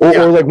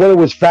or like when it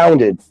was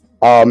founded.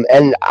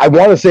 And I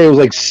want to say it was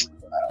like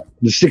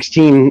the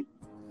 16.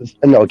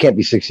 No, it can't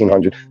be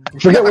 1600.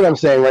 Forget what I'm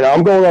saying right now.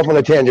 I'm going off on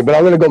a tangent, but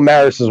I'm going to go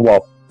Maris as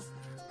well.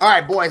 All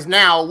right, boys.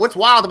 Now, what's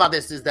wild about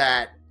this is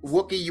that,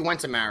 Wookie, you went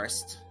to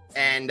Marist,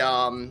 and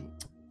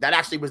that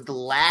actually was the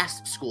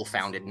last school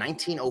founded,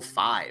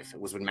 1905.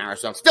 It was when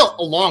Marist was still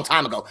a long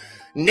time ago.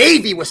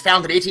 Navy was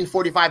founded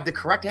 1845. The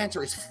correct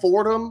answer is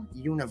Fordham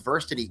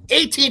University,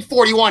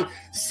 1841.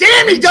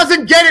 Sammy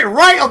doesn't get it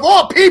right, of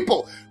all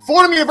people.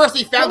 Fordham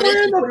University founded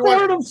in 1841. The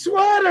Fordham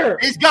sweater.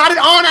 He's got it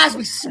on as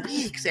we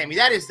speak, Sammy.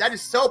 That is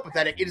so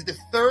pathetic. It is the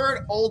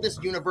third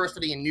oldest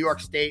university in New York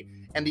State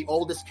and the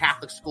oldest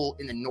Catholic school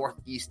in the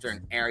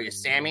northeastern area.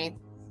 Sammy,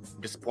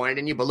 I'm disappointed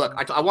in you, but look,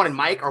 I wanted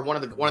Mike or one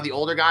of the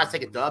older guys to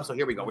take a dub, so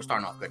here we go. We're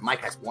starting off good.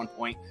 Mike has 1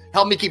 point.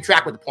 Help me keep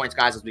track with the points,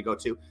 guys, as we go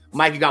to.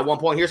 Mike, you got 1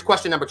 point. Here's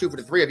question number 2 for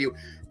the three of you.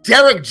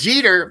 Derek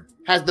Jeter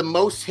has the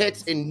most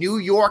hits in New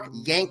York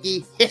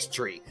Yankee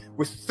history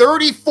with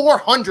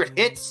 3,400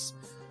 hits.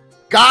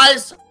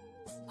 Guys,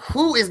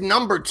 who is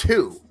number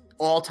 2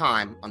 all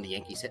time on the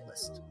Yankees hit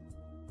list?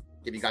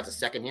 Give you guys a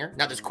second here.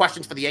 Now, there's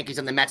questions for the Yankees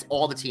and the Mets,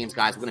 all the teams,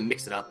 guys. We're going to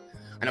mix it up.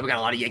 I know we got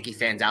a lot of Yankee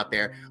fans out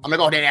there. I'm going to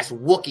go ahead and ask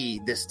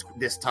Wookie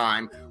this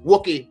time.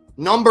 Wookie,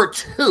 number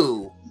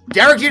 2.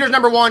 Derek Jeter's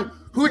number 1.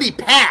 Who did he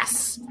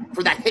pass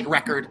for that hit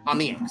record on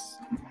the Yankees?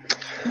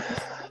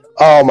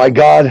 Oh, my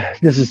God.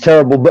 This is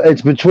terrible. But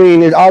it's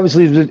between –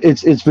 obviously,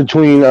 it's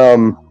between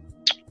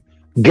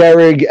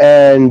Gehrig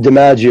and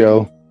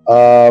DiMaggio.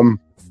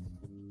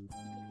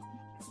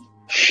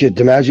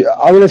 DiMaggio.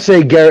 I'm going to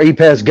say Gehrig. He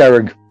passed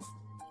Gehrig.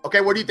 Okay,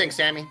 what do you think,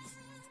 Sammy?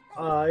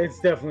 It's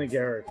definitely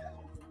Garrett.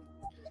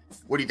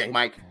 What do you think,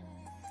 Mike?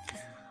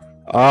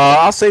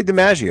 I'll say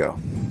DiMaggio.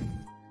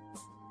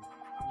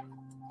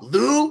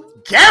 Lou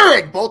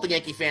Gehrig. Both the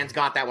Yankee fans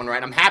got that one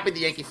right. I'm happy the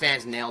Yankee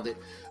fans nailed it.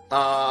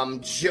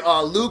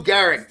 Lou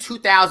Gehrig,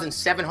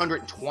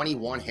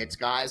 2,721 hits,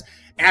 guys.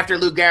 After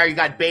Lou Gehrig, you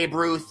got Babe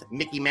Ruth,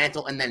 Mickey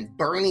Mantle, and then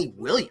Bernie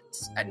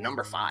Williams at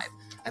number 5.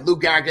 And Lou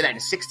Gehrig did that in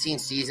 16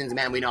 seasons.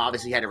 Man, we know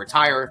obviously he had to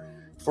retire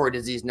for a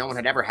disease no one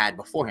had ever had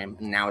before him,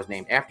 and now is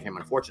named after him,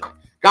 unfortunately.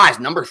 Guys,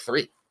 number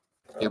 3.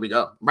 Here we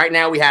go. Right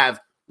now we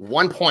have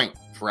 1 point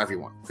for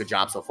everyone. Good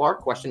job so far.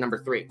 Question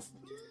number 3.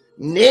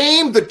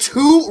 Name the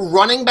 2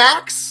 running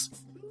backs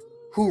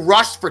who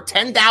rushed for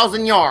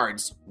 10,000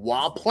 yards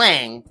while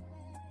playing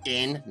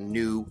in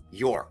New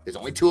York. There's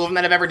only 2 of them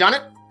that have ever done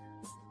it.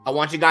 I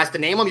want you guys to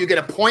name them. You get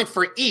a point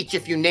for each.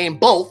 If you name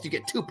both, you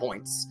get 2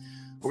 points.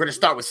 We're going to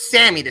start with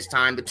Sammy this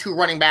time, the 2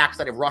 running backs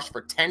that have rushed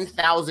for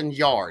 10,000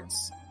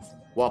 yards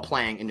while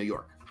playing in New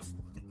York.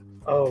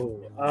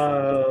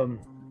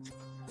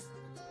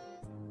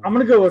 I'm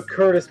going to go with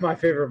Curtis, my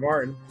favorite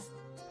Martin.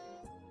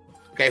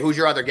 Okay, who's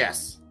your other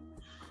guess?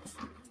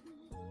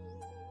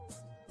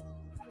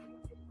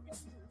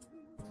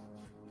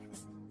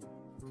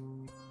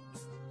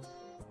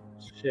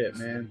 Shit,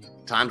 man.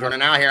 Time's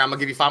running out here. I'm going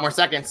to give you 5 more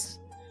seconds.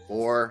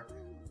 4,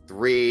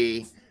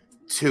 3,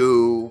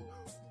 2,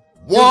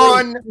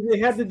 1. Do they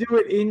have to do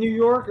it in New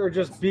York or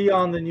just be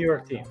on the New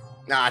York team?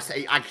 Nah,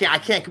 I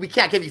can't. We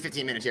can't give you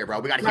 15 minutes here, bro.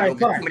 We got to keep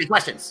too many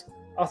questions.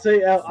 I'll say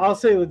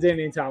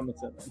LaDainian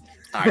Tomlinson. Then.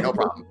 All right, no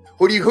problem.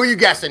 Who are you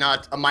guessing,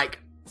 Mike?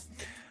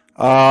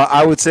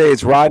 I would say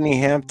it's Rodney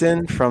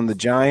Hampton from the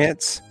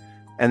Giants,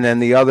 and then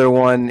the other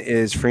one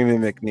is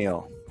Freeman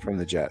McNeil from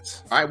the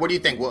Jets. All right, what do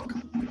you think, Wook?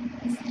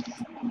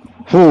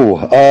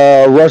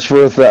 Rush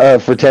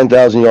for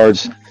 10,000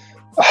 yards.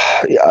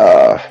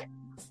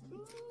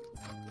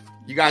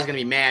 You guys are gonna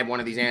be mad. One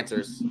of these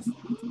answers.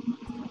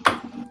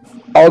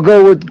 I'll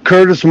go with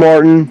Curtis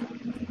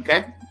Martin.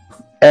 Okay.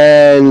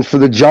 And for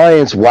the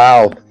Giants,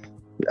 wow,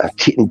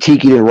 Tiki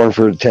didn't run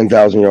for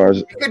 10,000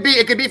 yards.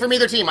 It could be from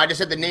either team. I just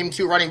said the name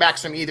 2 running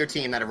backs from either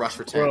team that have rushed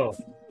for 10. Bro,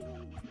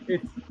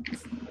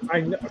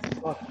 I know.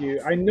 Fuck you.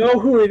 I know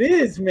who it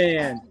is,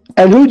 man.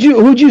 And who'd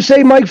you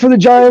say, Mike, for the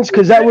Giants?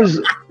 Because that was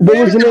what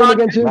was the name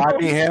again too?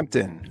 Rodney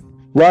Hampton.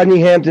 Rodney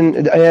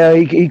Hampton. Yeah,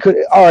 he could.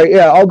 All right,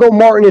 yeah, I'll go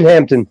Martin and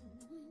Hampton.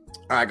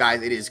 All right,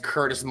 guys, it is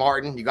Curtis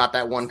Martin. You got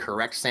that one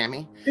correct,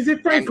 Sammy. Is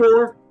it Frank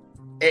Gore?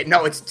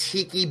 No, it's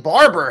Tiki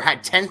Barber.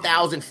 Had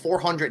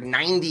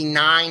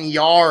 10,499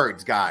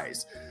 yards,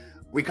 guys.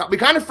 We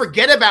kind of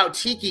forget about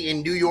Tiki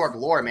in New York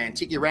lore, man.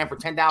 Tiki ran for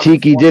 10,000.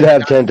 Tiki did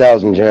have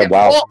 10,000. Yeah,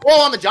 wow.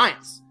 All on the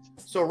Giants.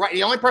 So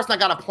the only person that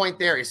got a point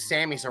there is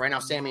Sammy. So right now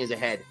Sammy is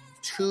ahead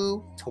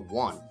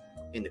 2-1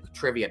 in the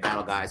trivia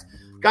battle, guys.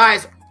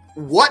 Guys,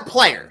 what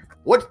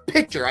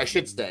pitcher, I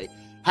should say,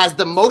 has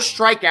the most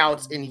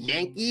strikeouts in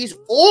Yankees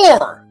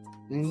or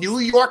New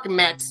York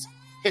Mets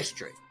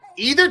history?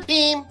 Either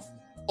team,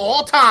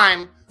 all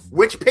time,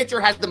 which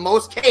pitcher has the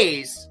most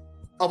Ks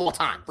of all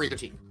time for either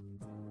team?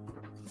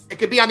 It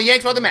could be on the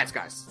Yanks or the Mets,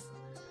 guys.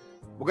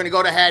 We're going to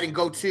go ahead and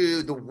go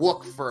to the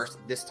Wook first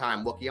this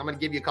time, Wookie. I'm going to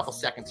give you a couple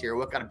seconds here.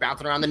 Wook got it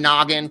bouncing around the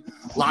noggin.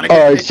 A lot of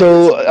All right,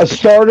 so a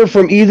starter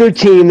from either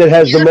team that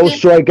has the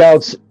most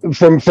strikeouts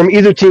from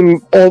either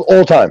team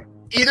all time.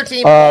 Either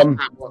team all time,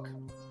 Wook.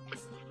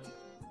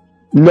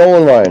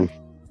 Nolan Ryan.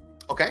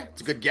 Okay,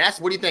 it's a good guess.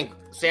 What do you think,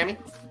 Sammy?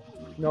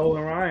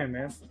 Nolan Ryan,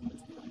 man.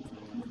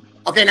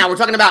 Okay, now we're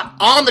talking about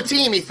on the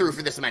team he threw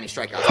for this many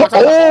strikeouts. Okay,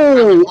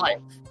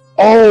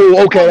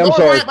 I'm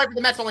sorry. Ryan played for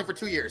the Mets only for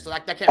 2 years, so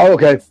that can't. Oh,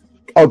 okay.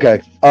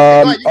 Okay.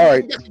 All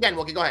right. Guess again,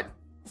 Wookie. Go ahead.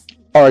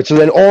 All right. So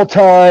then, all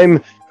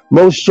time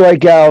most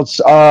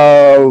strikeouts.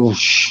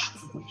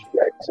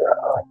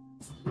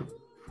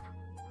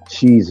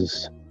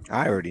 Jesus.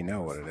 I already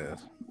know what it is.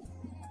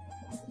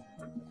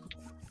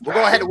 We'll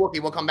go ahead to Wookie.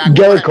 We'll come back.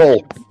 Garrett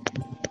Cole.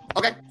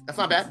 Okay, that's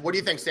not bad. What do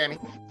you think, Sammy?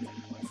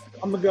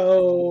 I'm gonna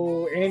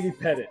go Andy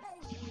Pettitte.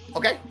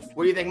 Okay.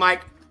 What do you think,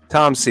 Mike?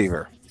 Tom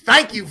Seaver.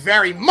 Thank you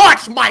very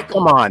much,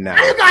 Michael. Come on now.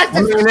 You guys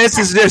this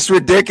is just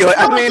ridiculous.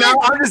 I mean,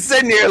 I'm just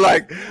sitting here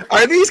like,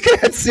 are these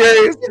kids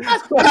serious?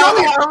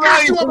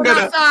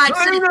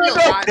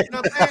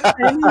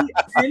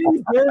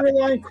 Any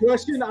borderline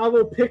question, I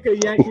will pick a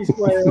Yankees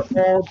player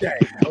all day.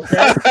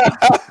 Okay.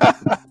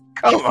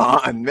 Come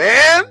on,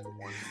 man.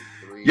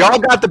 Y'all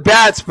got the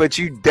bats, but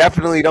you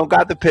definitely don't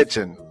got the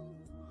pitching.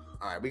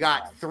 All right, we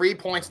got 3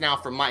 points now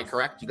for Mike,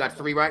 correct? You got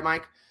 3 right,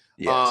 Mike?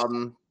 Yes.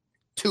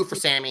 2 for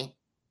Sammy.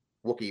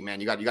 Wookie, man,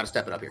 you got to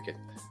step it up here, kid.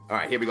 All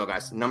right, here we go,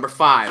 guys. Number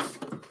 5.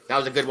 That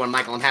was a good one,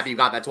 Michael. I'm happy you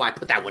got that. That's why I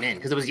put that one in,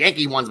 because it was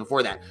Yankee ones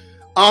before that.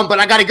 But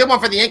I got a good one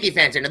for the Yankee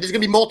fans here. Now, there's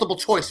going to be multiple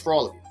choice for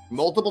all of you.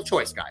 Multiple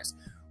choice, guys.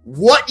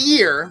 What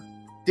year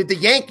did the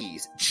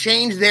Yankees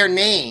change their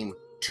name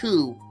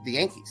to the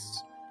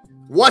Yankees?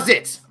 Was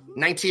it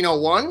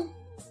 1901,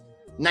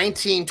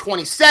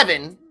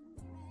 1927,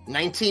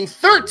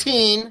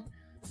 1913,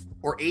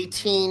 or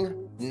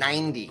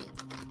 1890?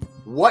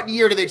 What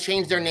year did they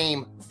change their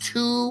name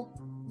to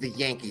the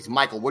Yankees?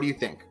 Michael, what do you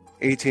think?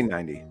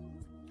 1890.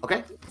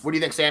 Okay. What do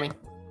you think, Sammy?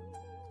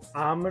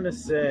 I'm going to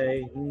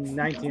say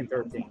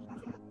 1913.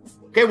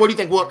 Okay, what do you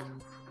think, Wook?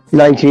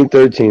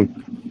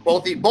 1913.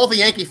 Both the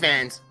Yankee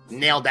fans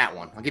nailed that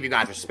one. I'll give you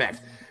guys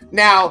respect.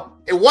 Now,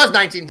 it was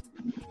 19.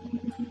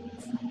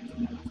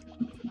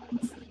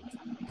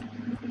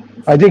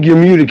 I think you're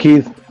muted,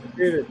 Keith.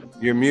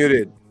 You're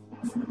muted.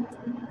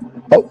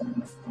 Oh.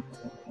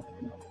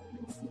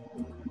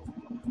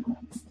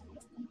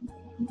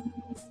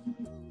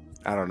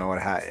 I don't know what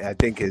I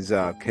think his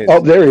kid.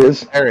 Oh, there he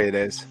is. There it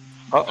is.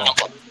 Uh-oh.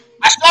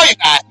 I saw you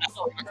guys.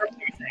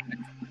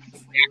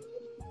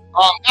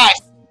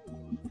 Guys.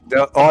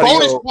 The audio,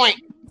 bonus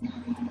point.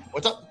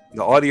 What's up?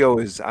 The audio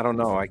is, I don't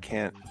know. I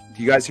can't.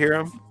 Do you guys hear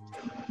him?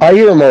 I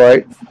hear him all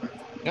right.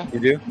 Yeah. You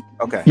do?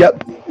 Okay.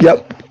 Yep.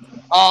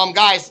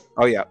 Guys.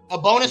 Oh, yeah. A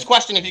bonus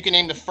question if you can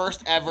name the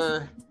first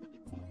ever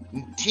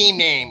team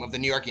name of the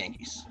New York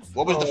Yankees.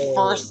 What was the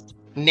first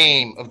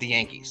name of the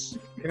Yankees?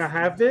 Can I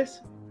have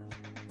this?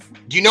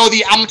 Do you know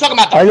I'm talking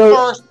about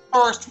the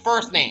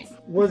first name.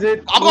 Was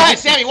it? I'll go ahead,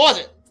 Sammy. What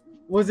was it?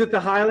 Was it the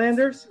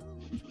Highlanders?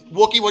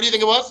 Wookie, what do you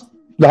think it was?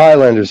 The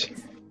Highlanders.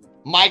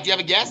 Mike, do you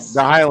have a guess?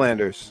 The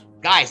Highlanders.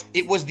 Guys,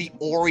 it was the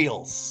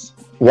Orioles.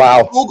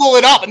 Wow. Google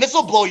it up, and this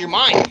will blow your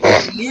mind.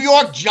 The New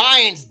York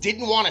Giants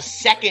didn't want a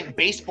second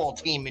baseball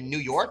team in New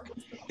York.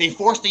 They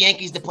forced the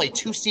Yankees to play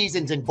 2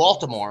 seasons in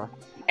Baltimore,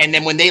 and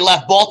then when they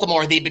left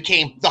Baltimore, they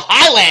became the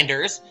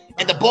Highlanders,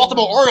 and the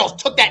Baltimore Orioles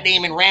took that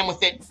name and ran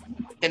with it.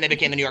 Then they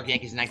became the New York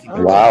Yankees in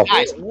 1930. Wow.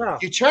 Guys,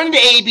 you turn into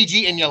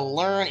A.E.B.G and you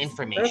learn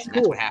information. That's cool.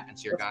 That's what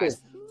happens here, guys.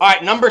 Cool. All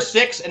right, number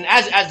 6, and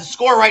as the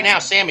score right now,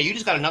 Sammy, you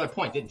just got another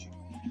point, didn't you?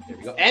 There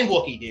we go. And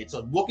Wookie did.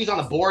 So Wookie's on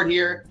the board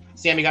here.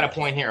 Sammy got a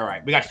point here. All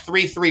right, we got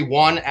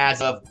 3-3-1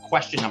 as of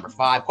question number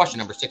 5. Question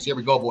number 6. Here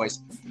we go,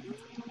 boys.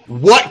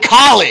 What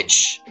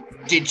college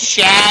did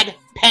Chad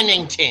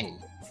Pennington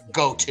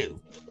go to?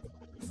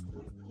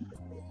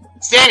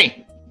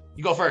 Sammy,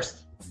 you go first.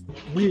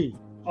 We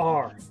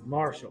are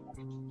Marshall.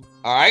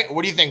 All right.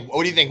 What do you think?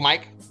 What do you think,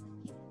 Mike?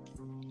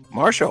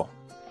 Marshall.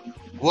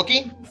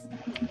 Wookie?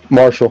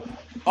 Marshall.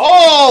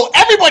 Oh,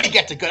 everybody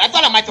gets it good. I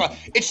thought I might throw.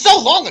 It's so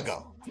long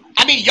ago.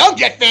 I mean, young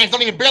Jet fans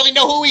don't even barely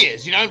know who he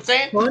is. You know what I'm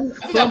saying?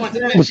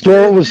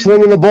 Was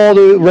slinging the ball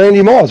to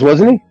Randy Moss,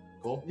 wasn't he?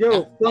 Cool.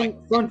 Yo,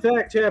 fun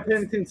fact: Chad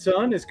Pennington's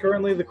son is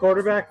currently the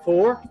quarterback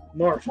for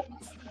Marshall.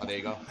 Oh, there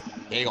you go.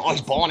 There you go. Oh,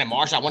 he's balling at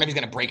Marshall. I wonder if he's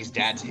gonna break his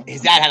dad's.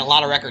 His dad had a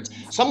lot of records.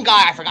 Some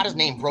guy, I forgot his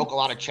name, broke a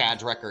lot of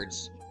Chad's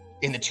records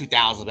in the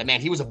 2000s. But man,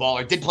 he was a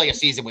baller. Did play a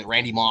season with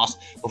Randy Moss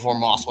before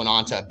Moss went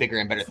on to bigger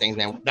and better things.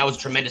 Man, that was a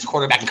tremendous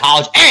quarterback in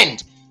college.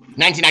 And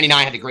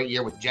 1999 had a great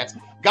year with the Jets.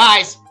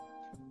 Guys,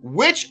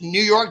 which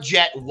New York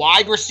Jet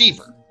wide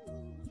receiver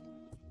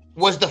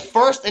was the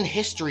first in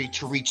history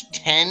to reach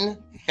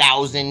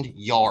 10,000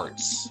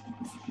 yards?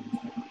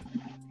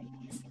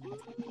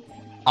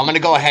 I'm going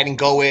to go ahead and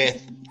go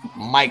with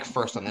Mike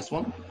first on this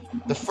one.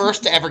 The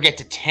first to ever get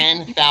to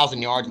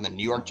 10,000 yards in the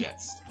New York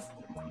Jets.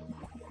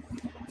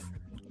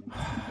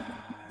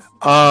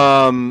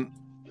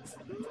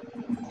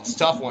 It's a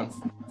tough one.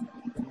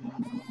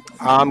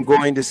 I'm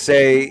going to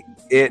say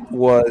it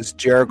was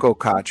Jericho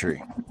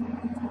Cotchery.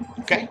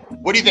 Okay.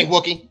 What do you think,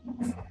 Wookie?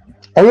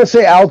 I'm gonna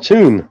say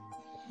Altoon.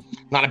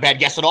 Not a bad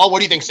guess at all. What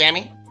do you think,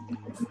 Sammy?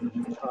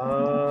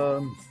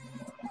 I'm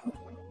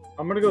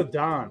gonna go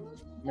Don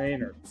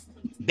Maynard.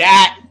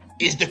 That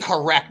is the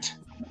correct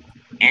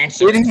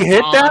answer. Did he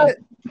hit that?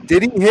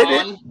 Did he hit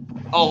it?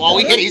 Oh,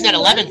 he hit it. He's at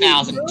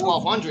 11,000,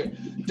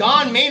 1,200.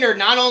 Don Maynard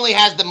not only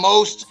has the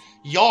most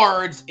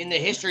yards in the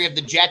history of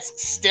the Jets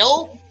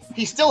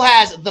he still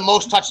has the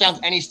most touchdowns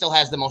and he still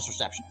has the most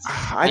receptions.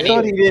 I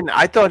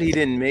thought he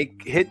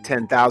didn't hit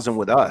 10,000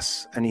 with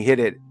us, and he hit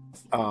it.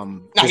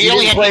 No, he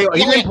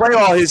didn't play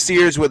all his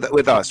years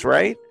with us,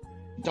 right?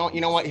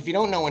 You know what? If you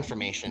don't know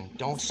information,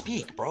 don't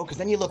speak, bro, because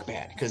then you look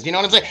bad. Because you know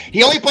what I'm saying?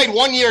 He only played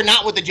 1 year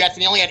not with the Jets,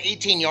 and he only had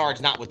 18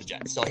 yards not with the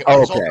Jets. So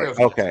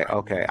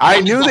Okay. I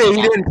knew that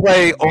he didn't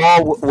play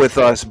all with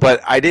us,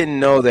 but I didn't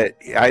know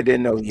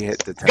he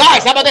hit the 10.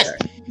 Guys, how about this?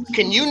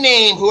 Can you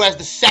name who has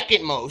the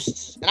second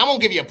most? And I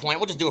won't give you a point.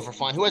 We'll just do it for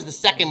fun. Who has the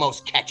second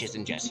most catches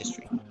in Jets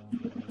history?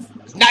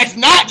 It's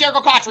not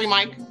Jericho Cotchery,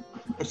 Mike,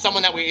 but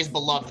someone that is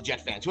beloved to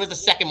Jet fans. Who has the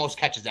second most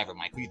catches ever,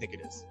 Mike? Who do you think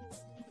it is?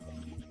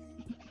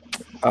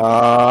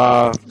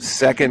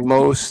 Second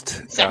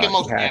most catches.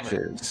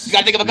 Ever. You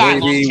gotta think of a guy.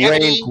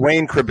 Maybe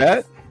Wayne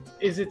Corbett.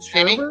 Is it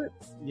Sherbert?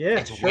 Yeah,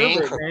 it's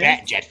Wayne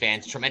Corbett, Jet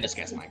fans. Tremendous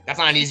guess, Mike. That's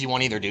not an easy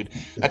one either, dude.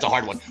 That's a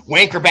hard one.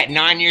 Wayne Corbett,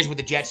 9 years with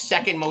the Jets,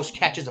 second most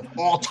catches of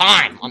all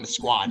time on the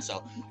squad.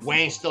 So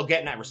Wayne's still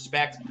getting that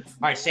respect. All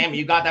right, Sammy,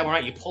 you got that one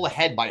right. You pull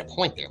ahead by a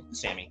point there,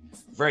 Sammy.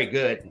 Very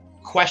good.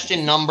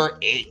 Question number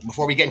 8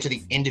 before we get into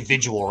the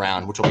individual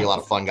round, which will be a lot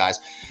of fun, guys.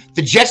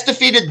 The Jets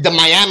defeated the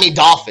Miami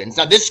Dolphins.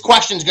 Now, this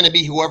question is going to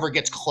be whoever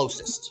gets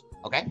closest,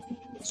 okay?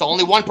 So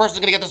only one person is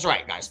going to get this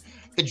right, guys.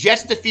 The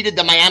Jets defeated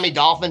the Miami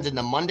Dolphins in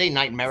the Monday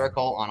Night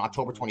Miracle on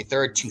October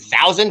 23rd,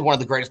 2000, one of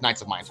the greatest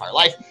nights of my entire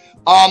life.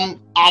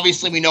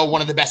 Obviously, we know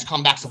one of the best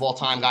comebacks of all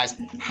time, guys.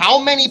 How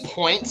many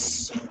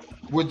points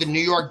were the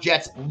New York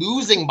Jets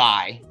losing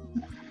by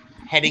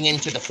heading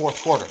into the fourth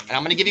quarter? And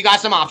I'm going to give you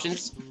guys some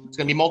options. It's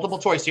going to be multiple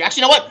choice here.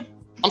 Actually, you know what?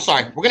 I'm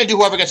sorry. We're going to do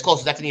whoever gets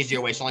closest. That's an easier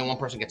way, so only one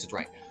person gets it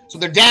right. So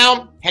they're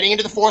down, heading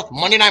into the fourth,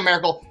 Monday Night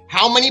Miracle.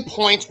 How many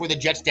points were the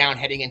Jets down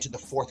heading into the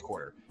fourth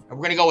quarter? And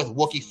we're going to go with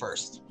Wookie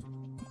first.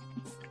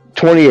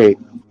 28.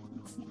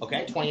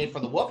 Okay, 28 for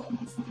the Wook.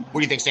 What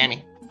do you think,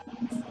 Sammy?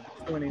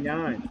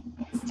 29.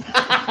 You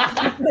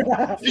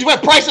just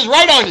went prices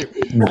right on you.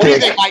 What do you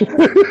think, Mike?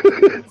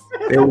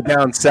 They were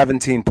down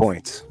 17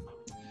 points.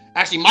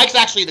 Actually, Mike's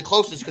actually the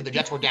closest because the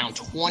Jets were down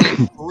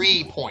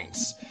 23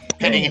 points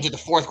heading into the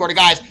fourth quarter.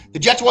 Guys, the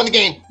Jets won the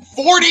game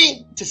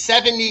 40 to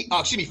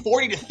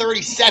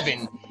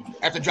 37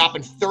 after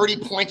dropping 30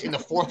 points in the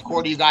fourth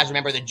quarter. You guys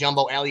remember the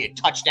Jumbo Elliott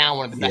touchdown,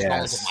 one of the best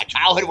moments of my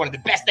childhood, one of the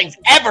best things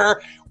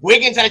ever.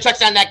 Wiggins had a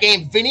touchdown in that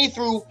game. Vinny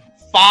threw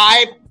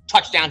 5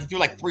 touchdowns. He threw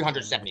like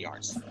 370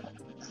 yards.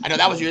 I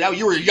know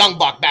you were a young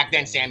buck back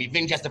then, Sammy.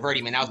 Vin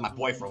Testaverde, man, that was my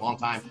boy for a long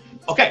time.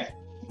 Okay,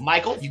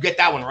 Michael, you get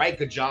that one right.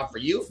 Good job for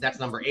you. That's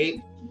number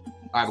 8.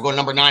 All right, we'll go to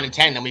number 9 and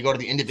 10. Then we go to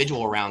the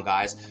individual round,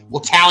 guys.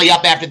 We'll tally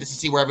up after this to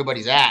see where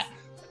everybody's at.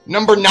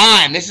 Number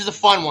 9. This is a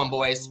fun one,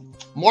 boys.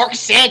 Mark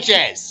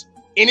Sanchez,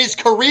 in his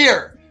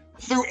career,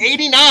 threw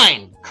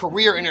 89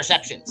 career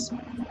interceptions.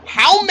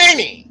 How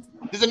many?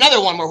 There's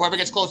another one where whoever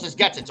gets closest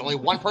gets it. So only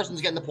one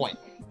person's getting the point.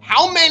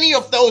 How many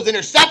of those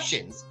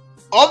interceptions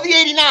of the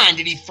 89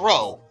 did he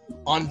throw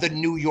on the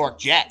New York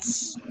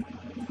Jets?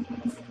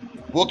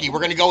 Wookie, we're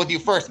going to go with you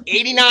first.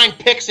 89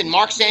 picks in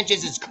Mark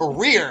Sanchez's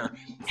career.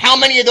 How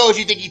many of those do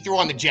you think he threw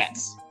on the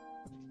Jets?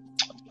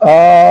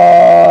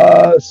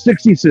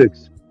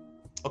 66.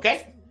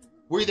 Okay.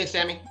 What do you think,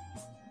 Sammy?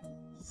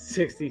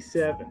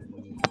 67.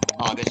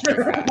 Oh, this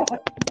is bad.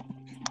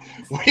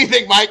 What do you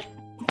think, Mike?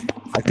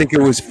 I think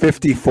it was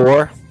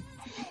 54.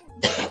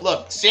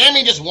 Look,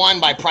 Sammy just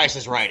won by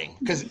Price's writing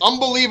because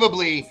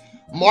unbelievably,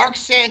 Mark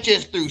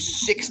Sanchez threw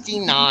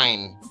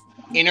 69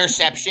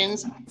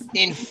 interceptions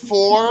in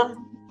 4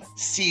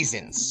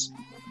 seasons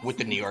with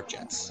the New York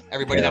Jets.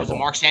 Everybody that was a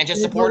Mark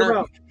Sanchez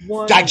supporter,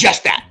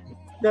 digest that.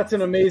 That's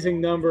an amazing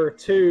number.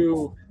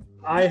 2,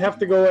 I have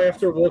to go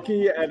after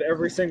Wookie at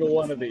every single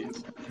one of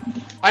these.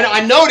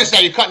 I noticed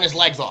that you're cutting his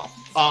legs off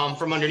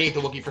from underneath the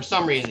Wookie for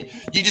some reason.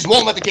 You just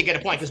won't let the kid get a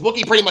point because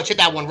Wookie pretty much hit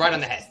that one right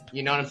on the head.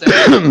 You know what I'm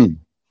saying?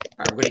 All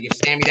right, we're going to give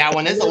Sammy that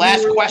one. This is the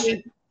last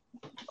question.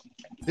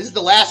 This is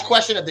the last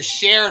question of the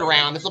shared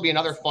round. This will be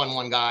another fun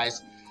one,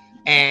 guys.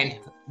 And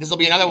this will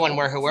be another one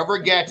where whoever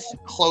gets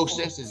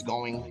closest is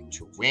going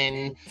to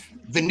win.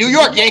 The New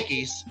York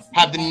Yankees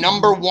have the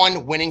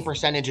 #1 winning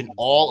percentage in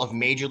all of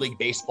Major League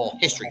Baseball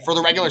history. For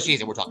the regular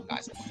season, we're talking,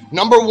 guys.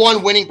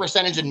 #1 winning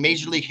percentage in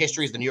Major League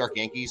history is the New York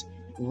Yankees.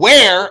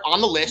 Where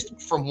on the list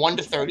from 1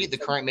 to 30, the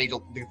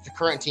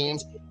current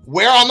teams,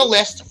 where on the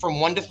list from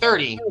 1 to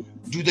 30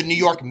 do the New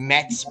York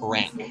Mets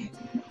rank?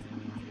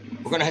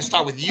 We're going to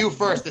start with you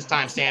first this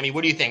time, Sammy.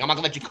 What do you think? I'm not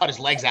going to let you cut his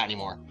legs out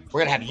anymore. We're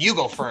going to have you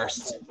go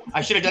first.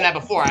 I should have done that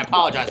before. I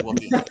apologize,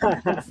 Wookie.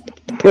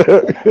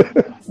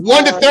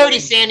 1 to 30,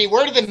 Sammy.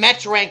 Where do the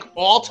Mets rank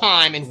all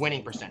time in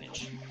winning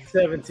percentage?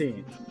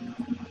 17.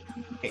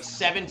 Okay,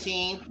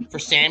 17 for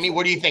Sammy.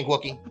 What do you think,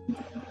 Wookie?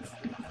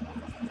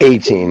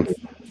 18. You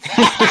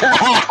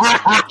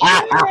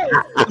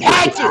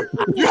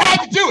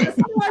had to do it.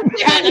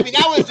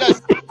 That was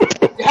just.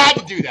 You had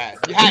to do that.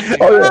 You had to. Do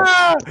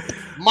that.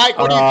 Mike,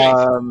 what do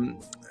you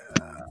think?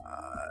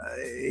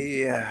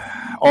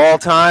 Yeah, all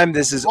time.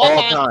 This is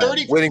all time.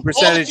 Winning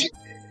percentage.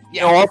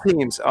 All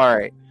teams. All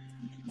right.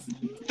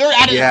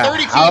 Out of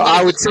 30 teams.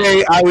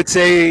 I would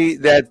say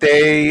that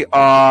they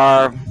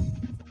are.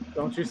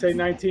 Don't you say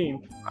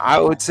 19? I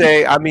would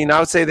say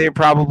they're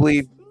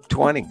probably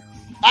 20.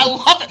 I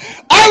love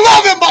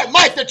it,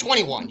 Mike. They're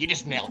 21. You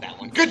just nailed that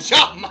one. Good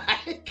job,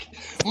 Mike.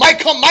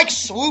 Mike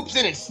swoops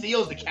in and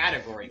steals the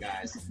category,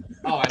 guys.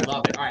 Oh, I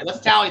love it. All right, let's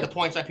tally the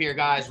points up here,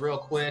 guys, real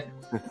quick.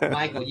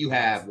 Michael, you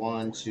have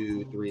 1,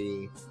 2,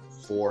 3,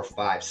 4,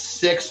 5,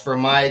 6 for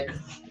Mike.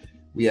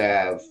 We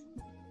have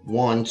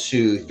 1,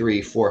 2,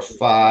 3, 4,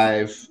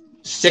 5,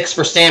 6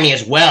 for Sammy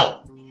as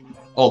well.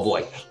 Oh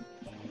boy.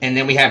 And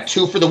then we have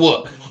 2 for the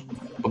Wook.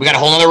 But we got a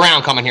whole other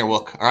round coming here,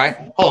 Wook. All right.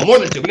 Oh, more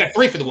than 2. We got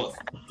 3 for the Wook.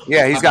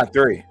 Yeah, he's got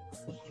 3.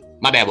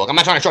 My bad, Wook. I'm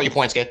not trying to short your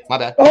points, kid. My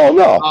bad. Oh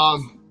no.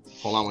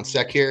 Hold on one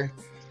sec here.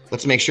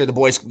 Let's make sure the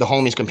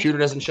homie's computer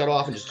doesn't shut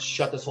off and just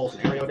shut this whole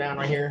scenario down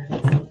right here.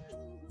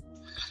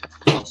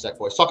 One sec,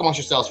 boys. Talk amongst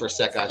yourselves for a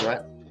sec, guys, all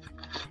right?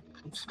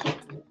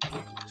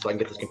 So I can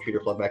get this computer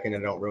plugged back in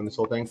and don't ruin this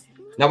whole thing.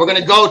 Now we're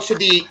gonna go to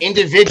the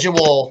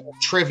individual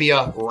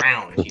trivia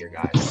round here,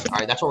 guys. All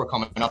right, that's what we're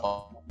coming up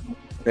on.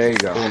 There you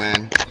go. Cool,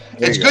 man.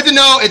 It's good to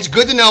know. It's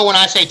good to know when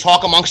I say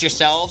talk amongst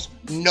yourselves,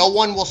 no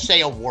one will say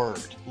a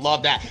word.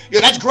 Love that.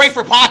 That's great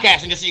for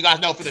podcasting, just so you guys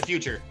know for the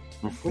future.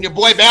 When your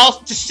boy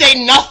bells, just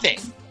say nothing.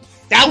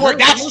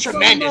 That's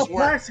tremendous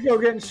work. Mexico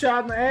getting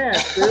shot in the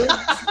ass, dude.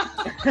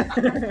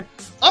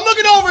 I'm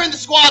looking over in the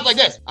squad like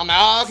this. I'm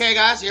like, okay,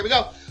 guys, here we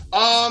go.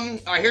 All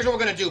right, here's what we're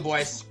gonna do,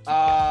 boys.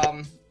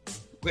 We're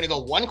gonna go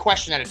one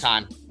question at a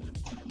time,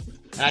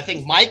 and I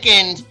think Mike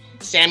and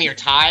Sammy are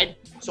tied.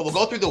 So we'll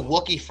go through the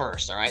Wookiee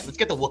first. All right, let's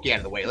get the Wookiee out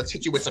of the way. Let's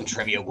hit you with some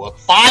trivia, Wook.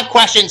 5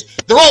 questions.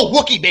 They're all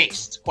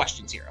Wookiee-based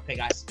questions here. Okay,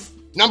 guys.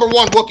 Number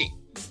 1, Wookiee.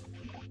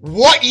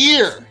 What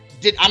year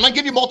I'm gonna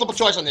give you multiple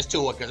choice on this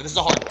too, Wook, because this is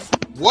a hard one.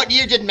 What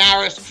year did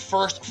Marist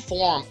first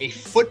form a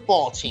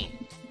football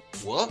team?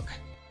 Wook.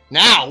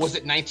 Now, was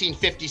it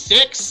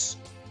 1956,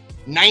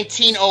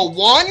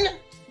 1901,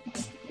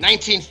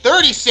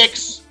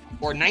 1936,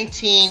 or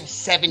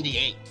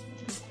 1978?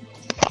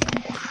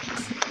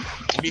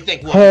 What do you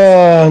think, Wook?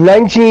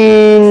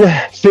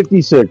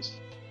 1956.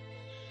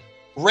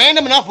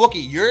 Random enough,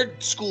 Wookie, your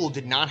school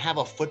did not have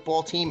a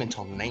football team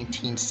until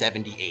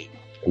 1978.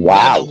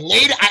 Wow.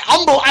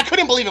 I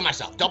couldn't believe it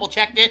myself. Double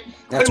checked it.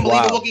 Couldn't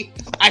believe it, Wookie.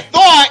 I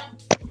thought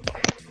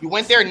you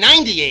went there in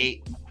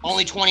 98.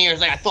 Only 20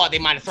 years later, I thought they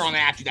might have thrown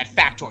at you that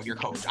factoid, your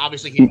coach.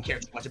 Obviously, he didn't care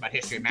too much about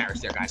history of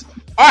Marist there, guys.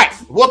 All right,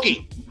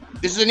 Wookie.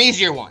 This is an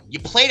easier one. You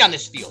played on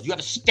this field. You have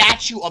a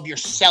statue of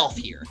yourself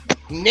here.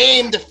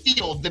 Name the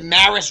field the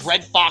Marist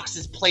Red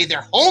Foxes play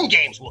their home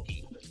games,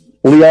 Wookie.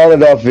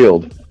 Leonidas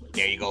Field.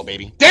 There you go,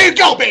 baby. There you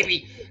go,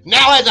 baby.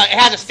 Now it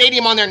has a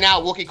stadium on there now,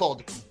 Wookie,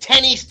 called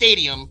Tenney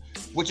Stadium,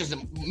 which is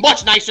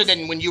much nicer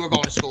than when you were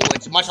going to school.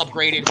 It's much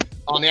upgraded.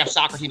 They have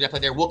soccer teams that play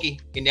there. Wookie,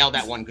 you nailed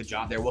that one. Good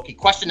job there, Wookie.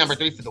 Question number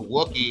 3 for the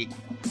Wookie.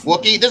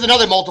 Wookie, there's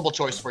another multiple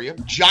choice for you.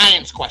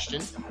 Giants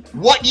question.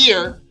 What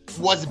year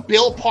was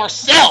Bill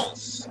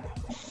Parcells'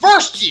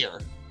 first year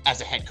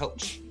as a head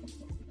coach?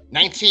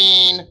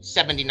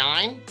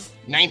 1979,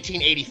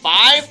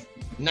 1985,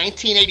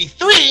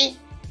 1983,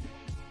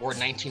 or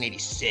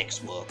 1986,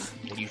 Wook?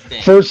 What do you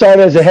think? First time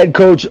as a head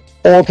coach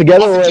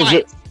altogether, or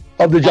as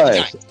of the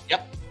Giants?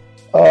 Yep.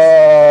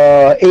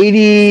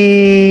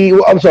 80.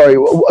 I'm sorry.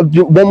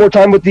 One more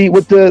time with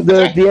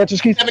the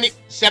answers, Keith.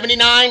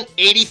 79,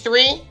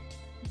 83,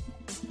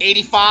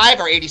 85,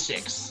 or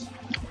 86.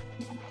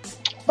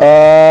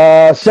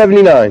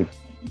 79.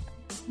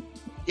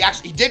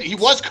 He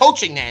was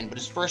coaching then, but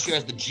his first year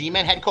as the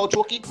G-Men head coach,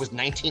 Wookie, was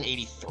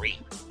 1983.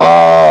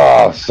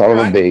 Oh, son of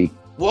a B.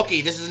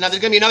 Wookie, there's going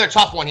to be another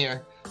tough one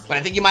here, but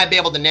I think you might be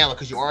able to nail it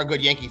because you are a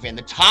good Yankee fan.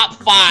 The top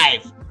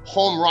 5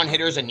 home run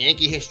hitters in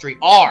Yankee history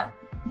are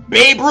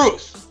Babe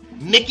Ruth,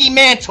 Mickey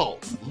Mantle,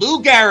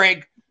 Lou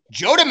Gehrig,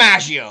 Joe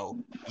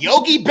DiMaggio,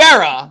 Yogi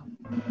Berra.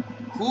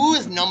 Who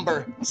is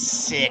number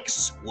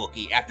 6,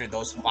 Wookie, after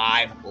those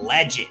 5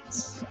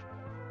 legends?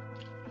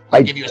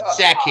 I'll give you a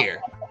sec here.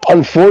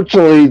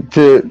 Unfortunately,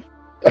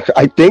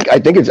 I think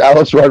it's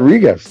Alex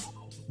Rodriguez.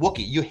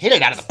 Wookie, you hit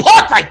it out of the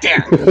park right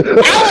there.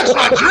 Alex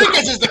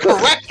Rodriguez is the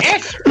correct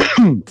answer.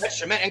 That's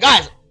tremendous. And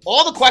guys,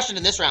 all the questions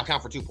in this round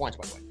count for 2 points,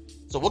 by the way.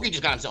 So Wookie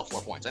just got himself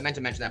 4 points. I meant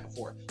to mention that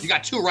before. You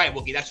got 2 right,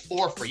 Wookie. That's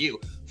 4 for you.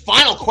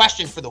 Final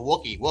question for the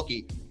Wookie.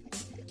 Wookie,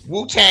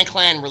 Wu-Tang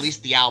Clan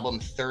released the album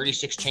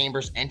 36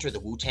 Chambers, Enter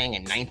the Wu-Tang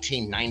in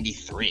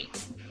 1993.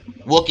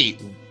 Wookie,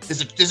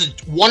 this is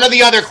one or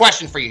the other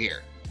question for you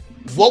here.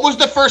 What was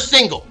the first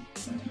single?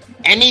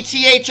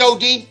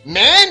 METHOD,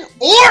 Man,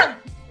 or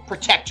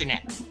Protect Your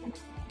Neck?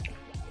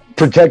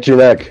 Protect Your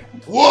Neck.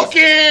 Wookie!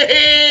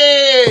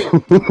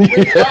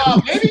 Good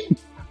job, baby.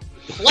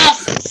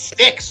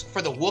 +6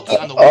 for the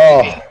Wookiee on the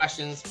Wookiee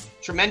questions.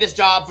 Tremendous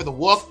job for the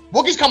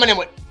Wookiee's coming in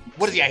with,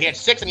 what is he at? He had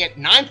 6 and he had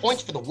 9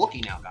 points for the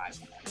Wookiee now, guys.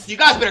 So you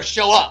guys better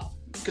show up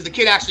because the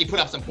kid actually put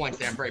up some points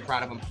there. I'm very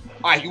proud of him.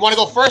 All right, you want to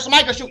go first,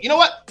 Mike, or shoot? You know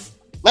what?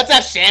 Let's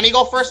have Sammy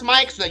go first,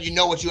 Mike, so that you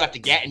know what you have to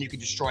get and you can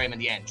destroy him in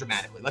the end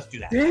dramatically. Let's do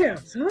that. Damn,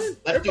 son.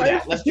 Let's do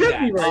that. Let's do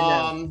that. Right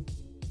now.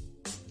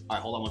 All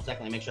right, hold on one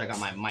second. Let me make sure I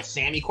got my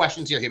Sammy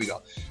questions here. Here we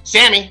go.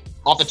 Sammy,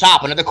 off the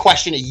top, another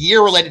question, a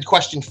year-related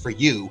question for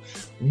you.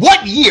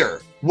 What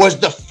year was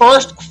the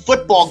first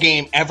football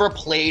game ever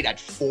played at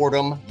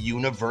Fordham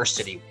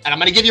University? And I'm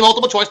going to give you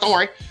multiple choice, don't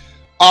worry.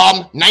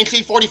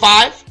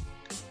 1945,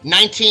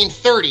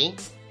 1930,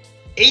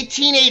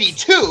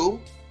 1882,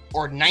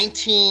 or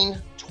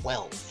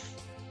 1912?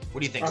 What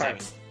do you think, Sammy?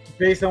 Right.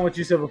 Based on what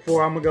you said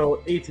before, I'm going to go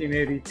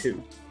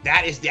 1882.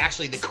 That is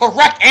actually the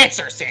correct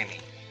answer, Sammy.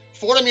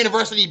 Fordham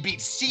University beat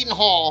Seton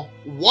Hall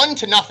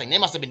 1-0. They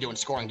must have been doing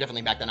scoring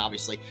differently back then,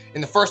 obviously.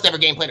 In the first ever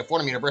game played at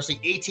Fordham University,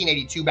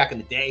 1882 back in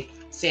the day.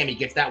 Sammy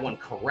gets that one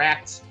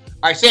correct.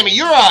 All right, Sammy,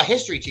 you're a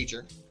history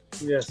teacher.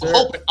 Yes, sir.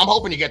 I'm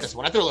hoping you get this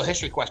one. I threw a little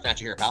history question at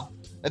you here, pal.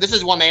 Now, this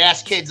is one they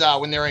ask kids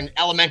when they're in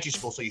elementary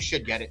school, so you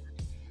should get it.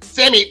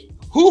 Sammy,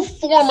 who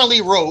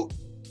formerly wrote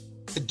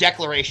the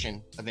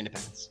Declaration of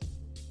Independence?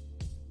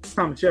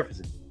 Thomas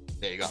Jefferson.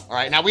 There you go. All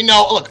right. Now we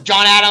know, look,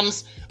 John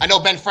Adams, I know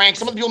Ben Frank.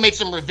 Some of the people made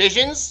some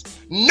revisions.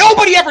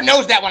 Nobody ever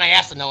knows that when I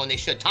ask them, though, and they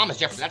should. Thomas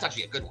Jefferson, that's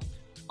actually a good one.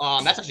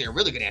 That's actually a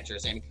really good answer,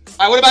 Sammy.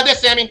 All right, what about this,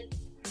 Sammy?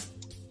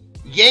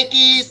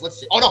 Yankees, let's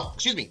see. Oh, no,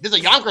 excuse me. This is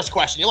a Yonkers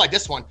question. You'll like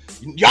this one.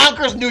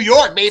 Yonkers, New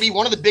York, baby.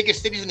 One of the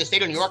biggest cities in the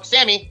state of New York.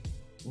 Sammy,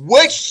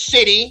 which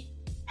city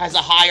has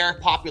a higher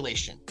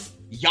population?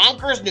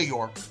 Yonkers, New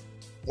York,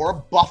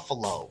 or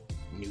Buffalo,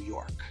 New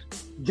York?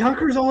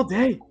 Yonkers all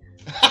day.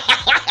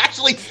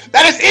 Actually,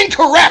 that is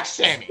incorrect,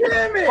 Sammy.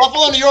 Damn it.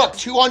 Buffalo, New York,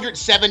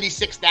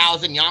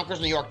 276,000.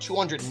 Yonkers, New York,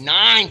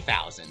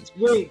 209,000.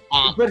 Wait,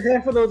 but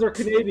half of those are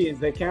Canadians.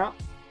 They count?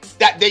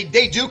 That they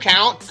do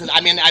count because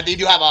they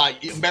do have a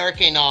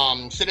American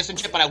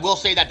citizenship, but I will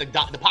say that the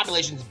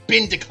population's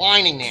been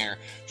declining there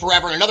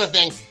forever. And another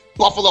thing,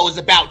 Buffalo is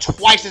about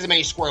twice as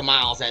many square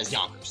miles as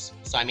Yonkers.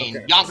 So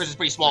okay. Yonkers is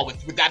pretty small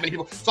with that many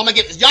people. So I'm gonna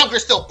give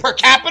Yonkers still per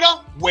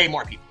capita way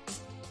more people.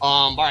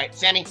 All right,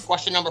 Sammy,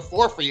 question number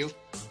 4 for you.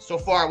 So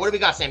far, what do we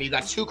got, Sammy? You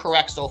got 2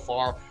 correct so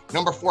far.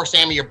 Number 4,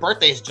 Sammy, your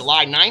birthday is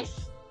July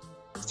 9th.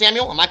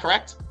 Samuel, am I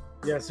correct?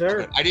 Yes,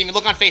 sir. I didn't even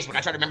look on Facebook.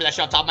 I tried to remember that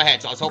shit on top of my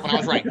head, so I was hoping I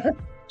was right.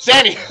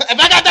 Sammy, if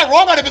I got that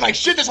wrong, I'd have been like,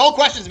 shit, this whole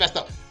question's messed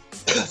up.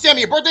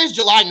 Sammy, your birthday is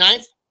July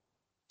 9th.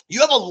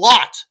 You have a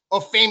lot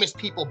of famous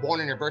people born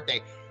on your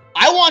birthday.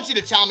 I want you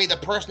to tell me the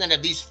person out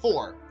of these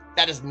 4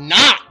 that is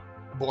not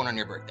born on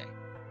your birthday.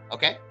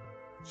 Okay?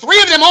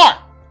 3 of them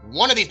are.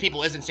 One of these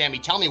people isn't, Sammy.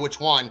 Tell me which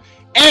one.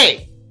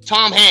 A,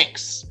 Tom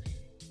Hanks.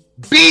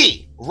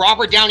 B,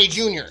 Robert Downey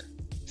Jr.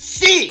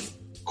 C,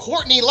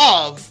 Courtney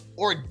Love.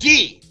 Or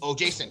D,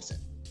 O.J. Simpson.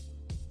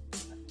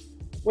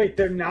 Wait,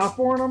 they're not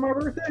born on my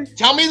birthday?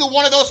 Tell me the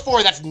one of those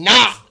 4 that's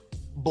not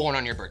born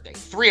on your birthday.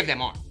 3 of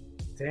them are.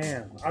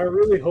 Damn, I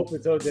really hope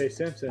it's O.J.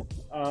 Simpson.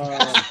 I'm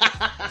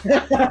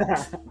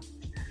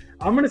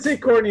going to say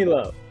Courtney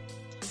Love.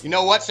 You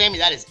know what, Sammy?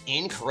 That is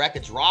incorrect.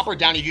 It's Robert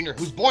Downey Jr.,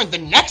 who's born the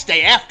next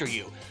day after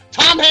you.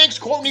 Tom Hanks,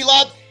 Courtney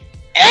Love,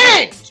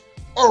 and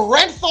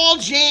Orenthal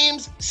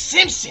James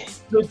Simpson.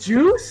 The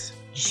Juice?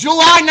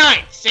 July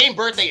 9th. Same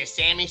birthday as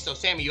Sammy. So,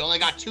 Sammy, you only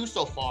got 2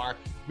 so far.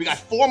 We got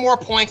 4 more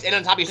points. And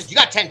on top of you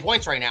got 10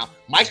 points right now.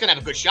 Mike's going to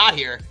have a good shot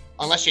here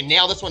unless you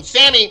nail this one.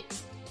 Sammy,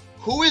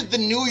 who is the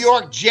New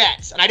York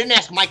Jets? And I didn't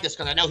ask Mike this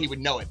because I know he would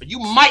know it, but you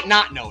might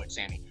not know it,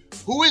 Sammy.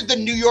 Who is the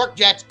New York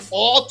Jets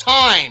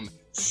all-time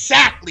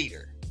sack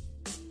leader?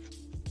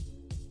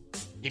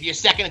 Give you a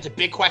second. It's a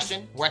big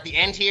question. We're at the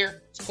end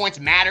here. These points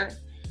matter.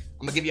 I'm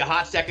going to give you a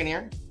hot second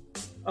here.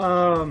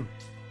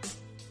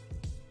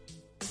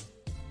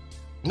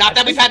 Not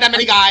that we've had that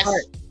many guys. All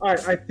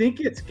right. I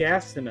think it's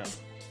Gastineau.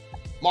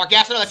 Mark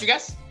Gastineau, that's your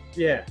guess?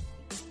 Yeah.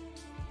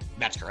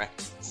 That's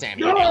correct.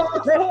 Sammy. No!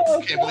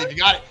 Can't believe you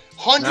got it.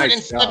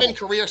 107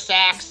 career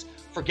sacks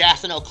for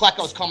Gastineau.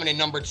 Klecko's coming in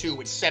number 2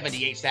 with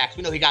 78 sacks.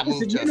 We know he got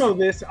moved to. You know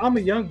this. I'm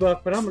a young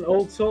buck, but I'm an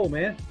old soul,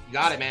 man. You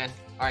got it, man.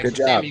 All right, Good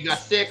so job. Sammy, you got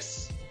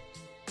 6.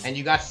 And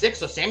you got 6.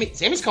 So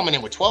Sammy's coming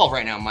in with 12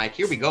 right now, Mike.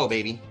 Here we go,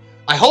 baby.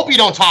 I hope you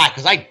don't tie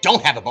because I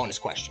don't have a bonus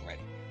question ready,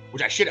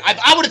 which I should.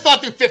 I would have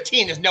thought through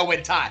 15. There's no way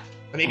to tie,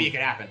 but maybe it could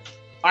happen.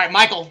 All right,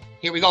 Michael.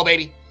 Here we go,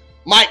 baby.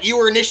 Mike, you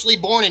were initially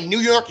born in New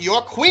York,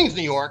 Queens,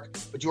 New York,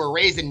 but you were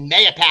raised in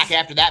Mayapack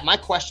after that. My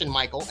question,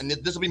 Michael, and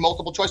this will be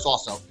multiple choice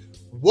also.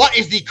 What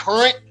is the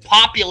current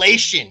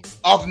population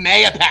of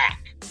Mayapack?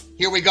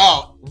 Here we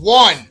go.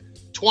 1,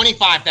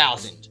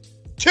 25,000.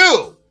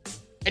 2,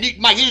 and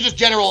Mike, these are just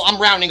general. I'm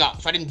rounding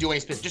up, so I didn't do any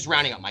specific. Just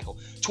rounding up, Michael.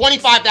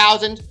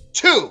 25,000.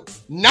 2,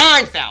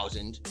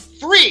 9,000.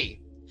 3,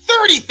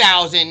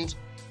 30,000.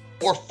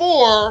 Or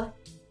 4,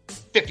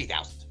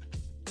 50,000.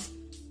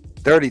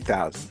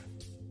 30,000.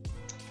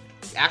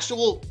 The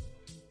actual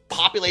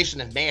population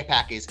of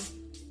Mayapack is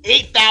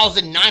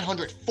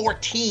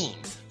 8,914.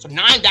 So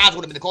 9,000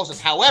 would have been the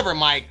closest. However,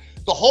 Mike,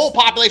 the whole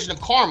population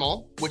of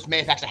Carmel, which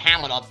manufactures a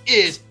hamlet of,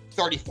 is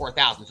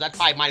 34,000. So that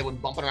probably might have been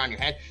bumping around your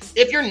head.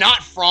 If you're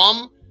not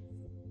from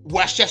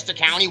Westchester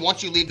County,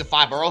 once you leave the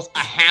 5 boroughs, a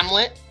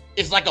hamlet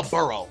is like a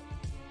borough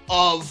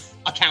of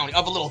a county,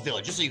 of a little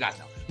village, just so you guys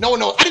know. No one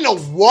knows. I didn't know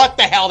what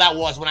the hell that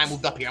was when I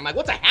moved up here. I'm like,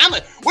 what's a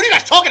hamlet? What are you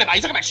guys talking about?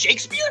 You talking about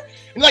Shakespeare?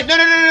 And you're like,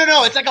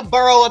 no. It's like a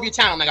borough of your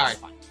town. I'm like, all right,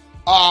 fine.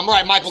 All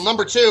right, Michael,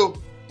 number 2.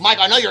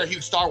 Michael, I know you're a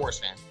huge Star Wars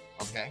fan.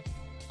 Okay.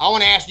 I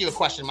want to ask you a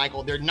question,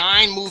 Michael. There are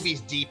 9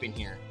 movies deep in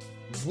here.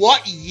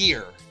 What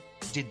year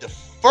did the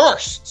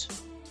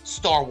first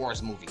Star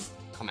Wars movie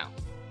come out?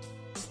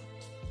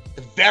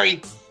 The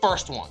very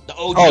first one. The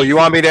OG. Oh, you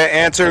want me to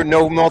answer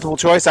no multiple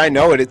choice? I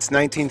know it. It's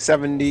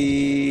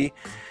 1970.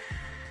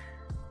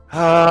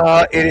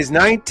 It is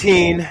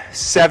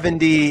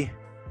 1970.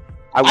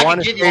 I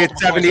want to say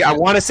it's 70. I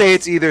want to say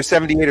it's either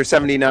 78 or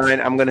 79.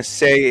 I'm going to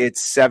say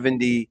it's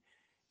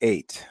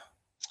 78.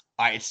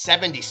 All right, it's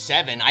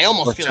 77. I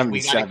almost feel like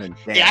we got it.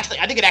 Actually,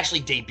 I think it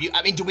actually debuted.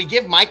 I mean, do we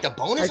give Mike the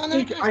bonus on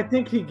that? I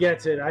think he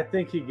gets it. I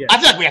feel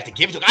like we have to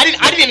give it to him. I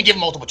didn't even give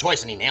him multiple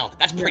choice, and he nailed it.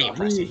 That's pretty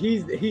impressive.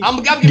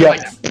 I'm giving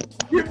Mike that.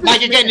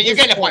 Mike, you're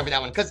getting a point for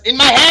that one. Because in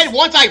my head,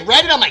 once I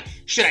read it, I'm like,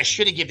 should have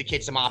given the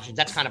kid some options.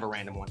 That's kind of a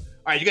random one. All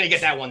right, you're going to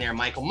get that one there,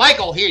 Michael.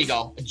 Michael, here you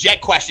go. A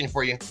Jet question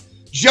for you.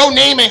 Joe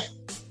Namath,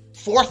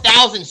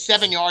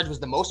 4,007 yards was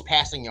the most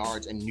passing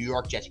yards in New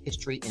York Jets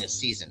history in a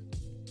season.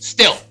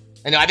 Still.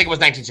 And I think it was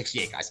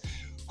 1968, guys.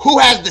 Who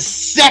has the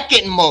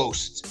second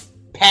most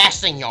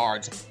passing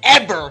yards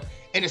ever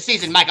in a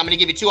season? Mike, I'm going to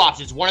give you 2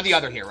 options. One or the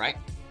other here, right?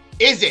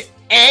 Is it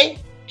A,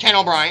 Ken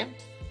O'Brien,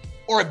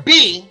 or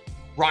B,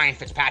 Ryan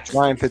Fitzpatrick?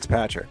 Ryan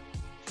Fitzpatrick.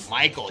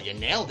 Michael, you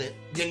nailed it.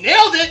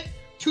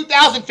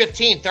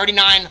 2015,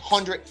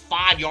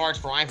 3,905 yards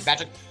for Ryan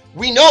Fitzpatrick.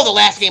 We know the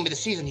last game of the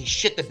season, he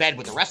shit the bed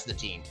with the rest of the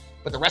team.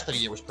 But the rest of the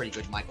year was pretty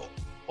good, Michael.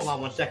 Hold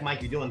on one sec,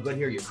 Mike. You're doing good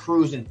here. You're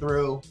cruising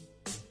through.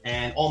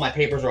 And all my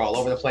papers are all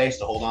over the place,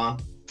 so hold on.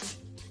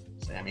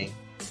 Sammy.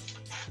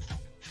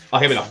 Oh,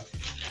 here we go.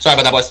 Sorry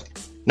about that, boys.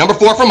 Number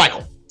 4 for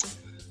Michael.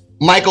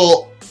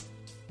 Michael,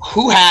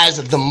 who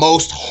has the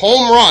most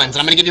home runs? And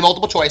I'm going to give you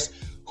multiple choice.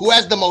 Who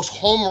has the most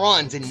home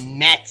runs in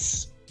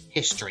Mets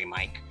history,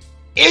 Mike?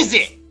 Is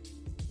it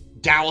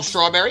Darryl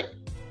Strawberry,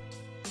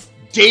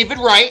 David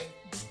Wright,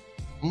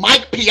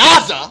 Mike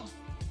Piazza,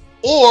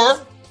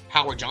 or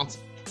Howard Johnson?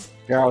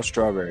 Darryl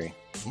Strawberry.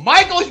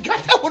 Michael, you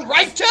got that one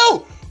right,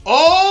 too.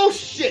 Oh,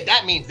 shit.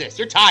 That means this.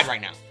 You're tied right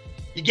now.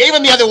 You gave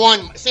him the other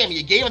one. Sammy,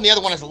 you gave him the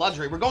other one as a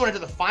luxury. We're going into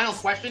the final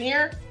question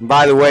here.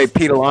 By the way,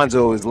 Pete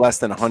Alonso is less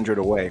than 100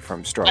 away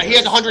from Strawberry. He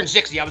has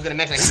 160. I was going to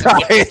mention that.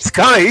 Sorry, it's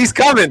coming. He's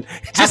coming.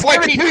 Just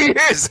give it 2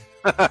 years.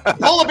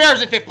 Polar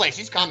Bear's in 5th place.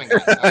 He's coming.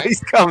 Guys, right? He's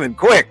coming.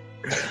 Quick.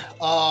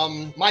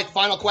 Mike,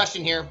 final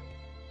question here.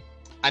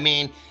 I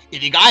mean,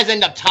 if you guys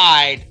end up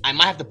tied, I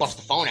might have to bust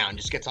the phone out and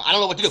just get some. I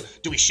don't know what to do.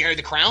 Do we share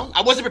the crown?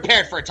 I wasn't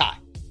prepared for a tie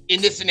in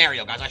this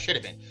scenario, guys. I should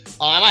have been.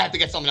 I might have to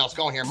get something else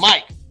going here.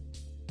 Mike,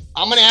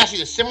 I'm going to ask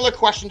you a similar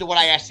question to what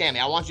I asked Sammy.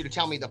 I want you to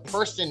tell me the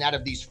person out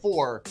of these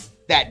 4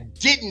 that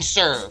didn't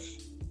serve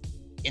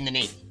in the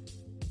Navy.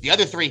 The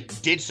other 3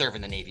 did serve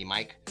in the Navy,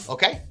 Mike.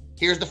 Okay?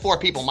 Here's the 4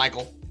 people,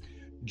 Michael.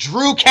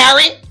 Drew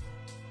Carey,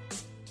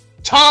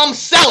 Tom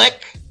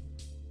Selleck,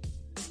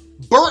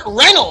 Burt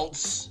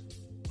Reynolds,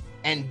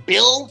 and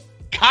Bill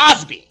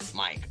Cosby,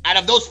 Mike. Out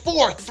of those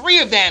 4, 3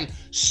 of them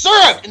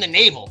served in the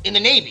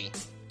Navy.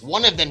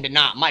 One of them did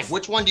not. Mike,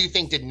 which one do you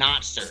think did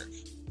not serve?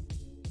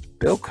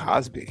 Bill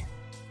Cosby.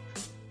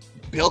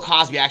 Bill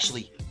Cosby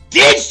actually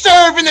did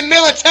serve in the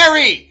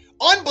military.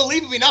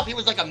 Unbelievably enough, he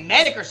was like a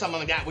medic or something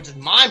like that, which is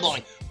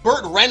mind-blowing.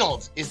 Burt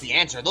Reynolds is the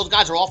answer. Those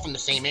guys are all from the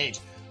same age.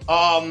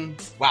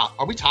 Wow.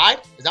 Are we tied?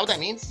 Is that what that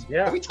means?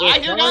 Yeah. Are we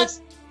tied here,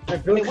 guys?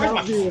 And Bill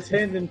Cosby was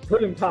handing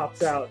pudding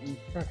pops out.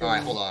 All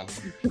right, hold on.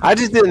 I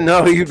just didn't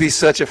know you'd be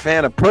such a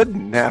fan of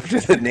pudding after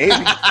the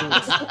Navy.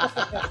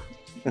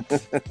 All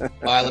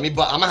right, I'm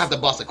gonna have to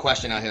bust a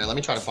question out here. Let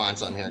me try to find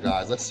something here,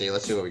 guys. Let's see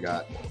what we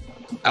got.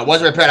 I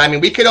wasn't prepared. I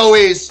mean, we could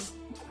always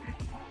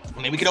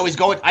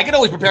go. I could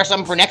always prepare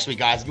something for next week,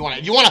 guys. If you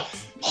want to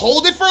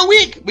hold it for a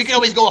week, we could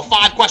always go a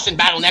 5-question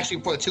battle next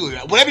week for the 2 of you.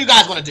 Whatever you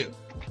guys want to do.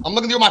 I'm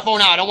looking through my phone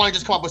now. I don't want to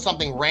just come up with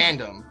something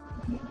random.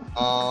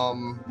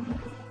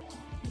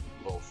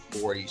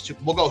 40.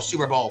 We'll go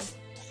Super Bowl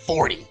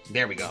 40.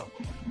 There we go.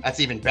 That's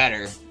even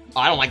better.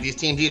 I don't like these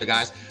teams either,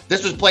 guys.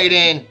 This was played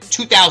in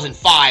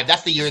 2005.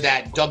 That's the year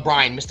that Doug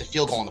Bryan missed a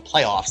field goal in the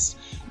playoffs.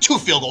 2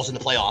 field goals in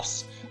the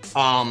playoffs.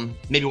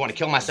 Maybe want to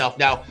kill myself.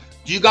 Now,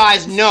 do you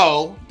guys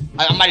know,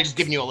 I might have just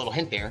given you a little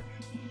hint there.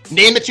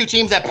 Name the 2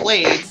 teams that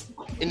played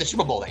in the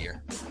Super Bowl that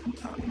year.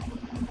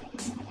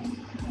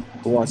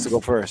 Who wants to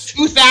go first?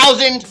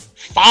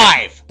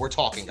 2005. We're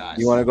talking, guys.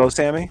 You want to go,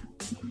 Sammy?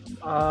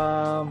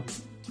 I'll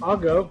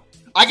go.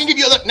 I can give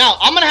you a look. Now,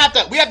 you have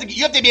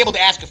to be able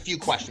to ask a few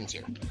questions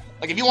here.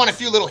 Like, if you want a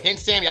few little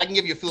hints, Sammy, I can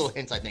give you a few little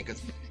hints, I think,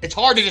 because it's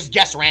hard to just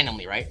guess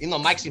randomly, right? Even though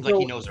Mike seems like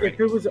he knows already.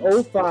 If it was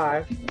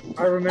 05,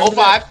 I remember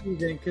that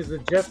season because the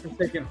Jets were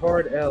taking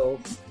hard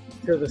L's.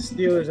 to the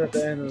Steelers at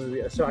the end of the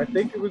year. So I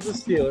think it was the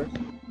Steelers.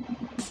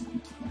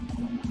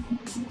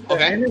 The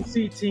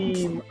NFC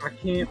team, I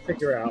can't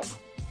figure out.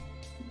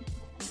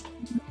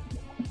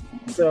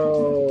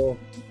 So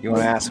you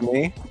want to ask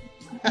me?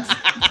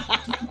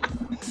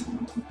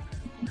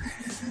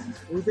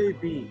 Who they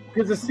beat?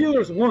 Because the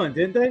Steelers won,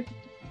 didn't they?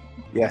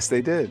 Yes,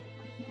 they did.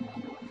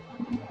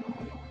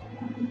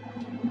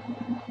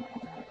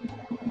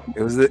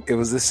 It was the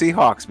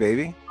Seahawks,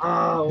 baby.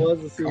 Oh, it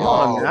was the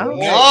Seahawks.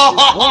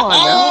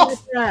 Oh,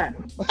 no.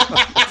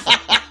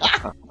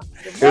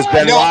 It was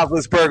Ben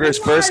Roethlisberger's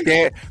first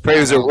game. But he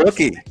was a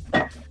rookie.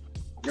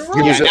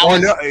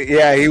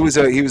 He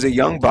was a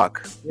young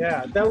buck.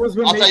 Yeah, that was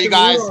when I'll tell you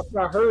guys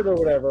got hurt or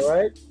whatever,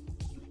 right?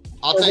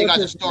 I'll tell you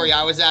guys a story.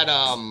 I was at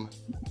I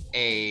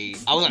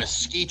was on a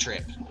ski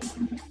trip.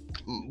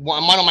 I'm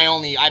not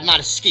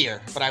a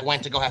skier, but I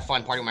went to go have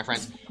fun, party with my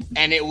friends.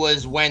 And it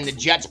was when the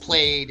Jets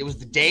played. It was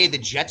the day the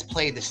Jets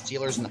played the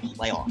Steelers in the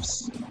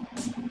playoffs.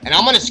 And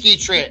I'm on a ski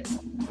trip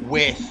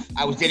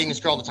I was dating this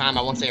girl at the time.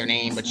 I won't say her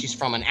name, but she's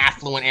from an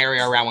affluent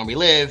area around where we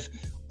live.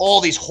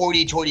 All these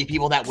hoity-toity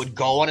people that would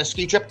go on a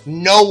ski trip,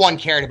 no one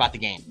cared about the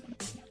game.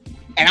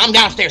 And I'm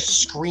downstairs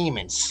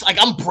screaming. Like,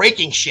 I'm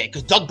breaking shit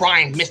because Doug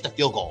Bryan missed a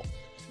field goal.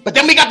 But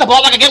then we got the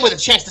ball back again with a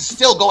chance to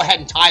still go ahead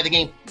and tie the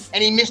game.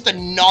 And he missed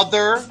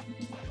another.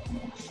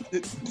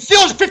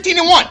 Steelers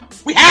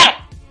 15-1. We had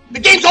him. The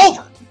game's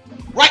over.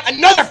 Right?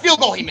 Another field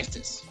goal he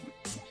misses.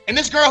 And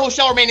this girl who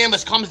shall remain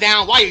nameless comes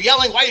down. Why are you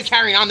yelling? Why are you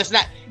carrying on this and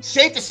that?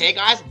 Safe to say,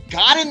 guys,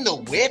 got in the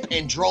whip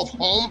and drove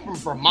home from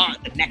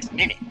Vermont the next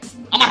minute.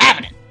 I'm not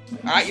having it.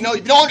 All right? You know,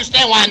 you don't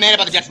understand why I'm mad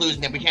about the Jets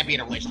losing, then we can't be in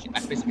a relationship.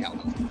 That's basically how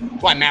it goes.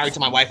 That's why I'm married to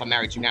my wife I'm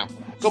married to now.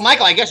 So,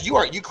 Michael, I guess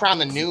you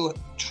crowned the new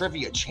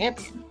trivia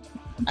champion.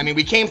 I mean,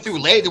 we came through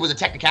late. There was a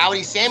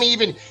technicality. Sammy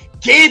even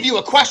gave you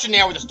a question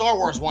there with the Star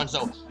Wars one.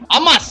 So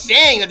I'm not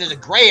saying that there's a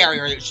gray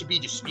area that should be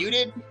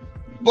disputed.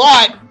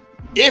 But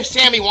if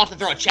Sammy wants to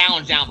throw a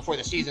challenge down before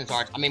the season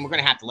starts, I mean, we're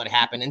going to have to let it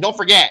happen. And don't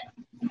forget,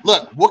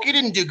 look, Wookie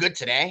didn't do good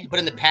today. But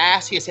in the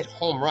past, he has hit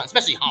home runs,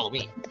 especially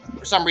Halloween.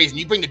 For some reason,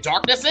 you bring the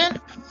darkness in,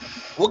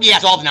 Wookie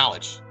has all the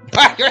knowledge.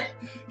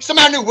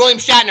 Somehow knew William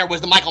Shatner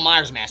was the Michael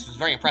Myers mask. It was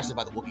very impressive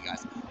by the Wookie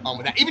guys.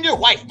 With that, even your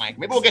wife, Mike.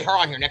 Maybe we'll get her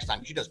on here next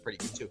time. She does pretty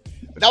good too.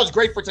 But that was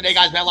great for today,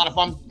 guys. We had a lot of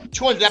fun.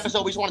 200th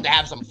episode. We just wanted to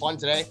have some fun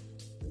today.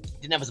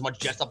 Didn't have as much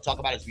Jet stuff to talk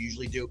about as we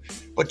usually do.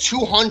 But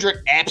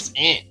 200 eps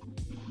in.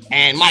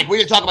 And Mike, we're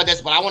going to talk about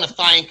this, but I want to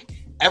thank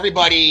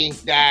everybody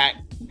that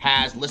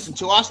has listened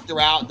to us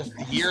throughout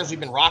the years we've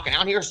been rocking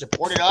out here,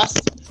 supported us.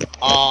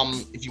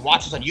 If you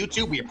watch us on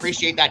YouTube, we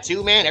appreciate that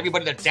too, man.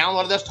 Everybody that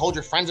downloaded us, told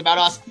your friends about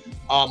us.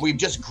 We've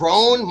just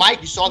grown.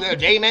 Mike, you saw the other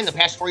day, man, the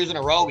past 4 years in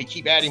a row, we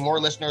keep adding more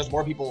listeners,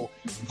 more people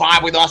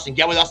vibe with us and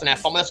get with us and have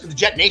fun with us because the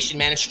Jet Nation,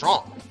 man, is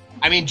strong.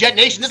 I mean, Jet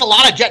Nation, there's a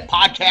lot of Jet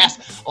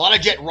podcasts, a lot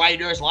of Jet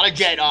writers, a lot of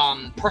Jet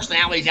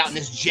personalities out in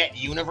this Jet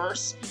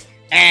universe.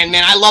 And,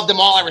 man, I love them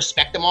all. I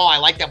respect them all. I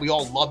like that we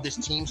all love this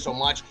team so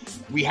much.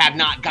 We have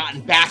not gotten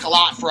back a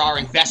lot for our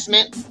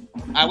investment,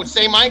 I would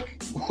say,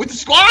 Mike, with the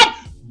squad.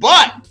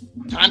 But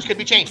times could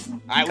be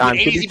changing. All right,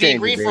 we've been A.E.B.G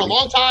Green for a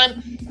long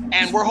time.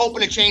 And we're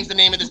hoping to change the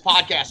name of this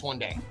podcast one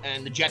day.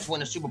 And the Jets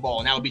win a Super Bowl,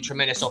 and that would be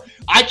tremendous. So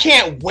I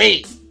can't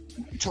wait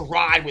to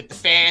ride with the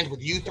fans,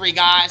 with you three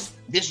guys.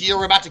 This year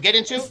we're about to get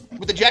into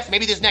with the Jets.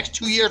 Maybe this next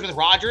 2 years with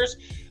Rodgers.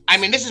 I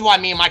mean, this is why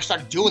me and Mike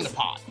started doing the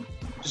pod.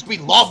 Just we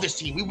love this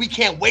team. We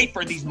can't wait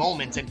for these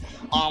moments. And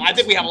I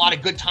think we have a lot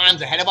of good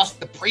times ahead of us.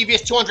 The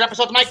previous 200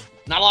 episodes, Mike,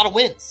 not a lot of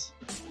wins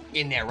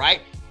in there,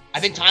 right? I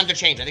think times are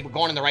changing. I think we're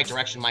going in the right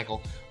direction,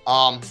 Michael.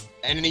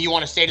 Anything you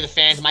want to say to the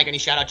fans, Mike? Any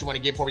shout out you want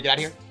to give before we get out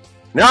of here?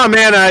 No,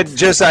 man, I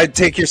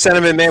take your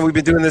sentiment, man. We've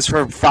been doing this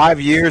for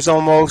 5 years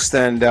almost,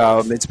 and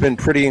it's been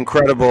pretty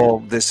incredible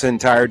this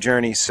entire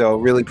journey. So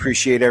really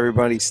appreciate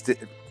everybody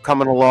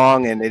coming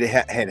along, and it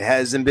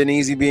hasn't been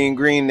easy being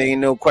green. There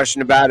ain't no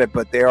question about it,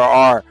 but there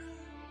are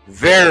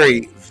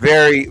very,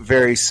 very,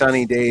 very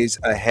sunny days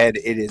ahead,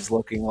 it is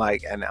looking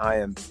like, and I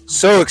am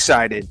so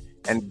excited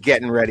and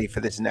getting ready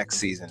for this next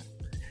season.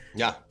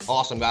 Yeah,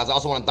 awesome, guys. I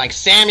also want to thank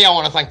Sammy. I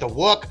want to thank the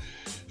Wook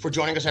for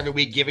joining us every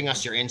week, giving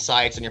us your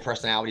insights and your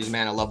personalities,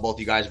 man. I love both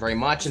you guys very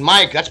much. And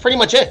Mike, that's pretty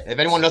much it. If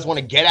anyone does want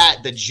to get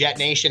at the Jet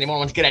Nation, anyone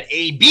wants to get at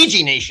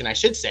A.E.B.G Nation, I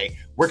should say,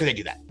 where can they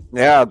do that?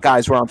 Yeah,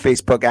 guys, we're on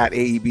Facebook at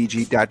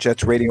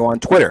AEBG.JetsRadio, on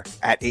Twitter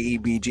at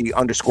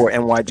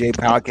AEBG_NYJ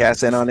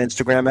podcast, and on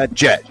Instagram at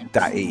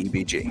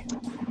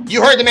Jet.AEBG.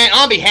 You heard the man.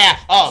 On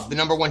behalf of the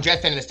number one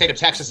Jet fan in the state of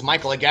Texas,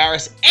 Michael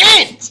Agaris,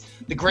 and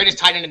the greatest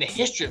tight end in the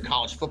history of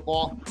college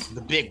football, the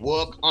Big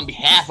Wook, on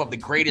behalf of the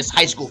greatest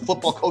high school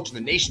football coach in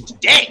the nation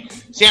today,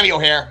 Sammy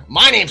O'Hare.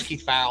 My name's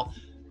Keith Farrell.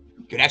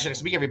 Good action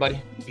next week,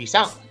 everybody. Peace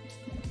out.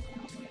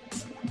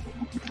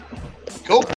 Cool.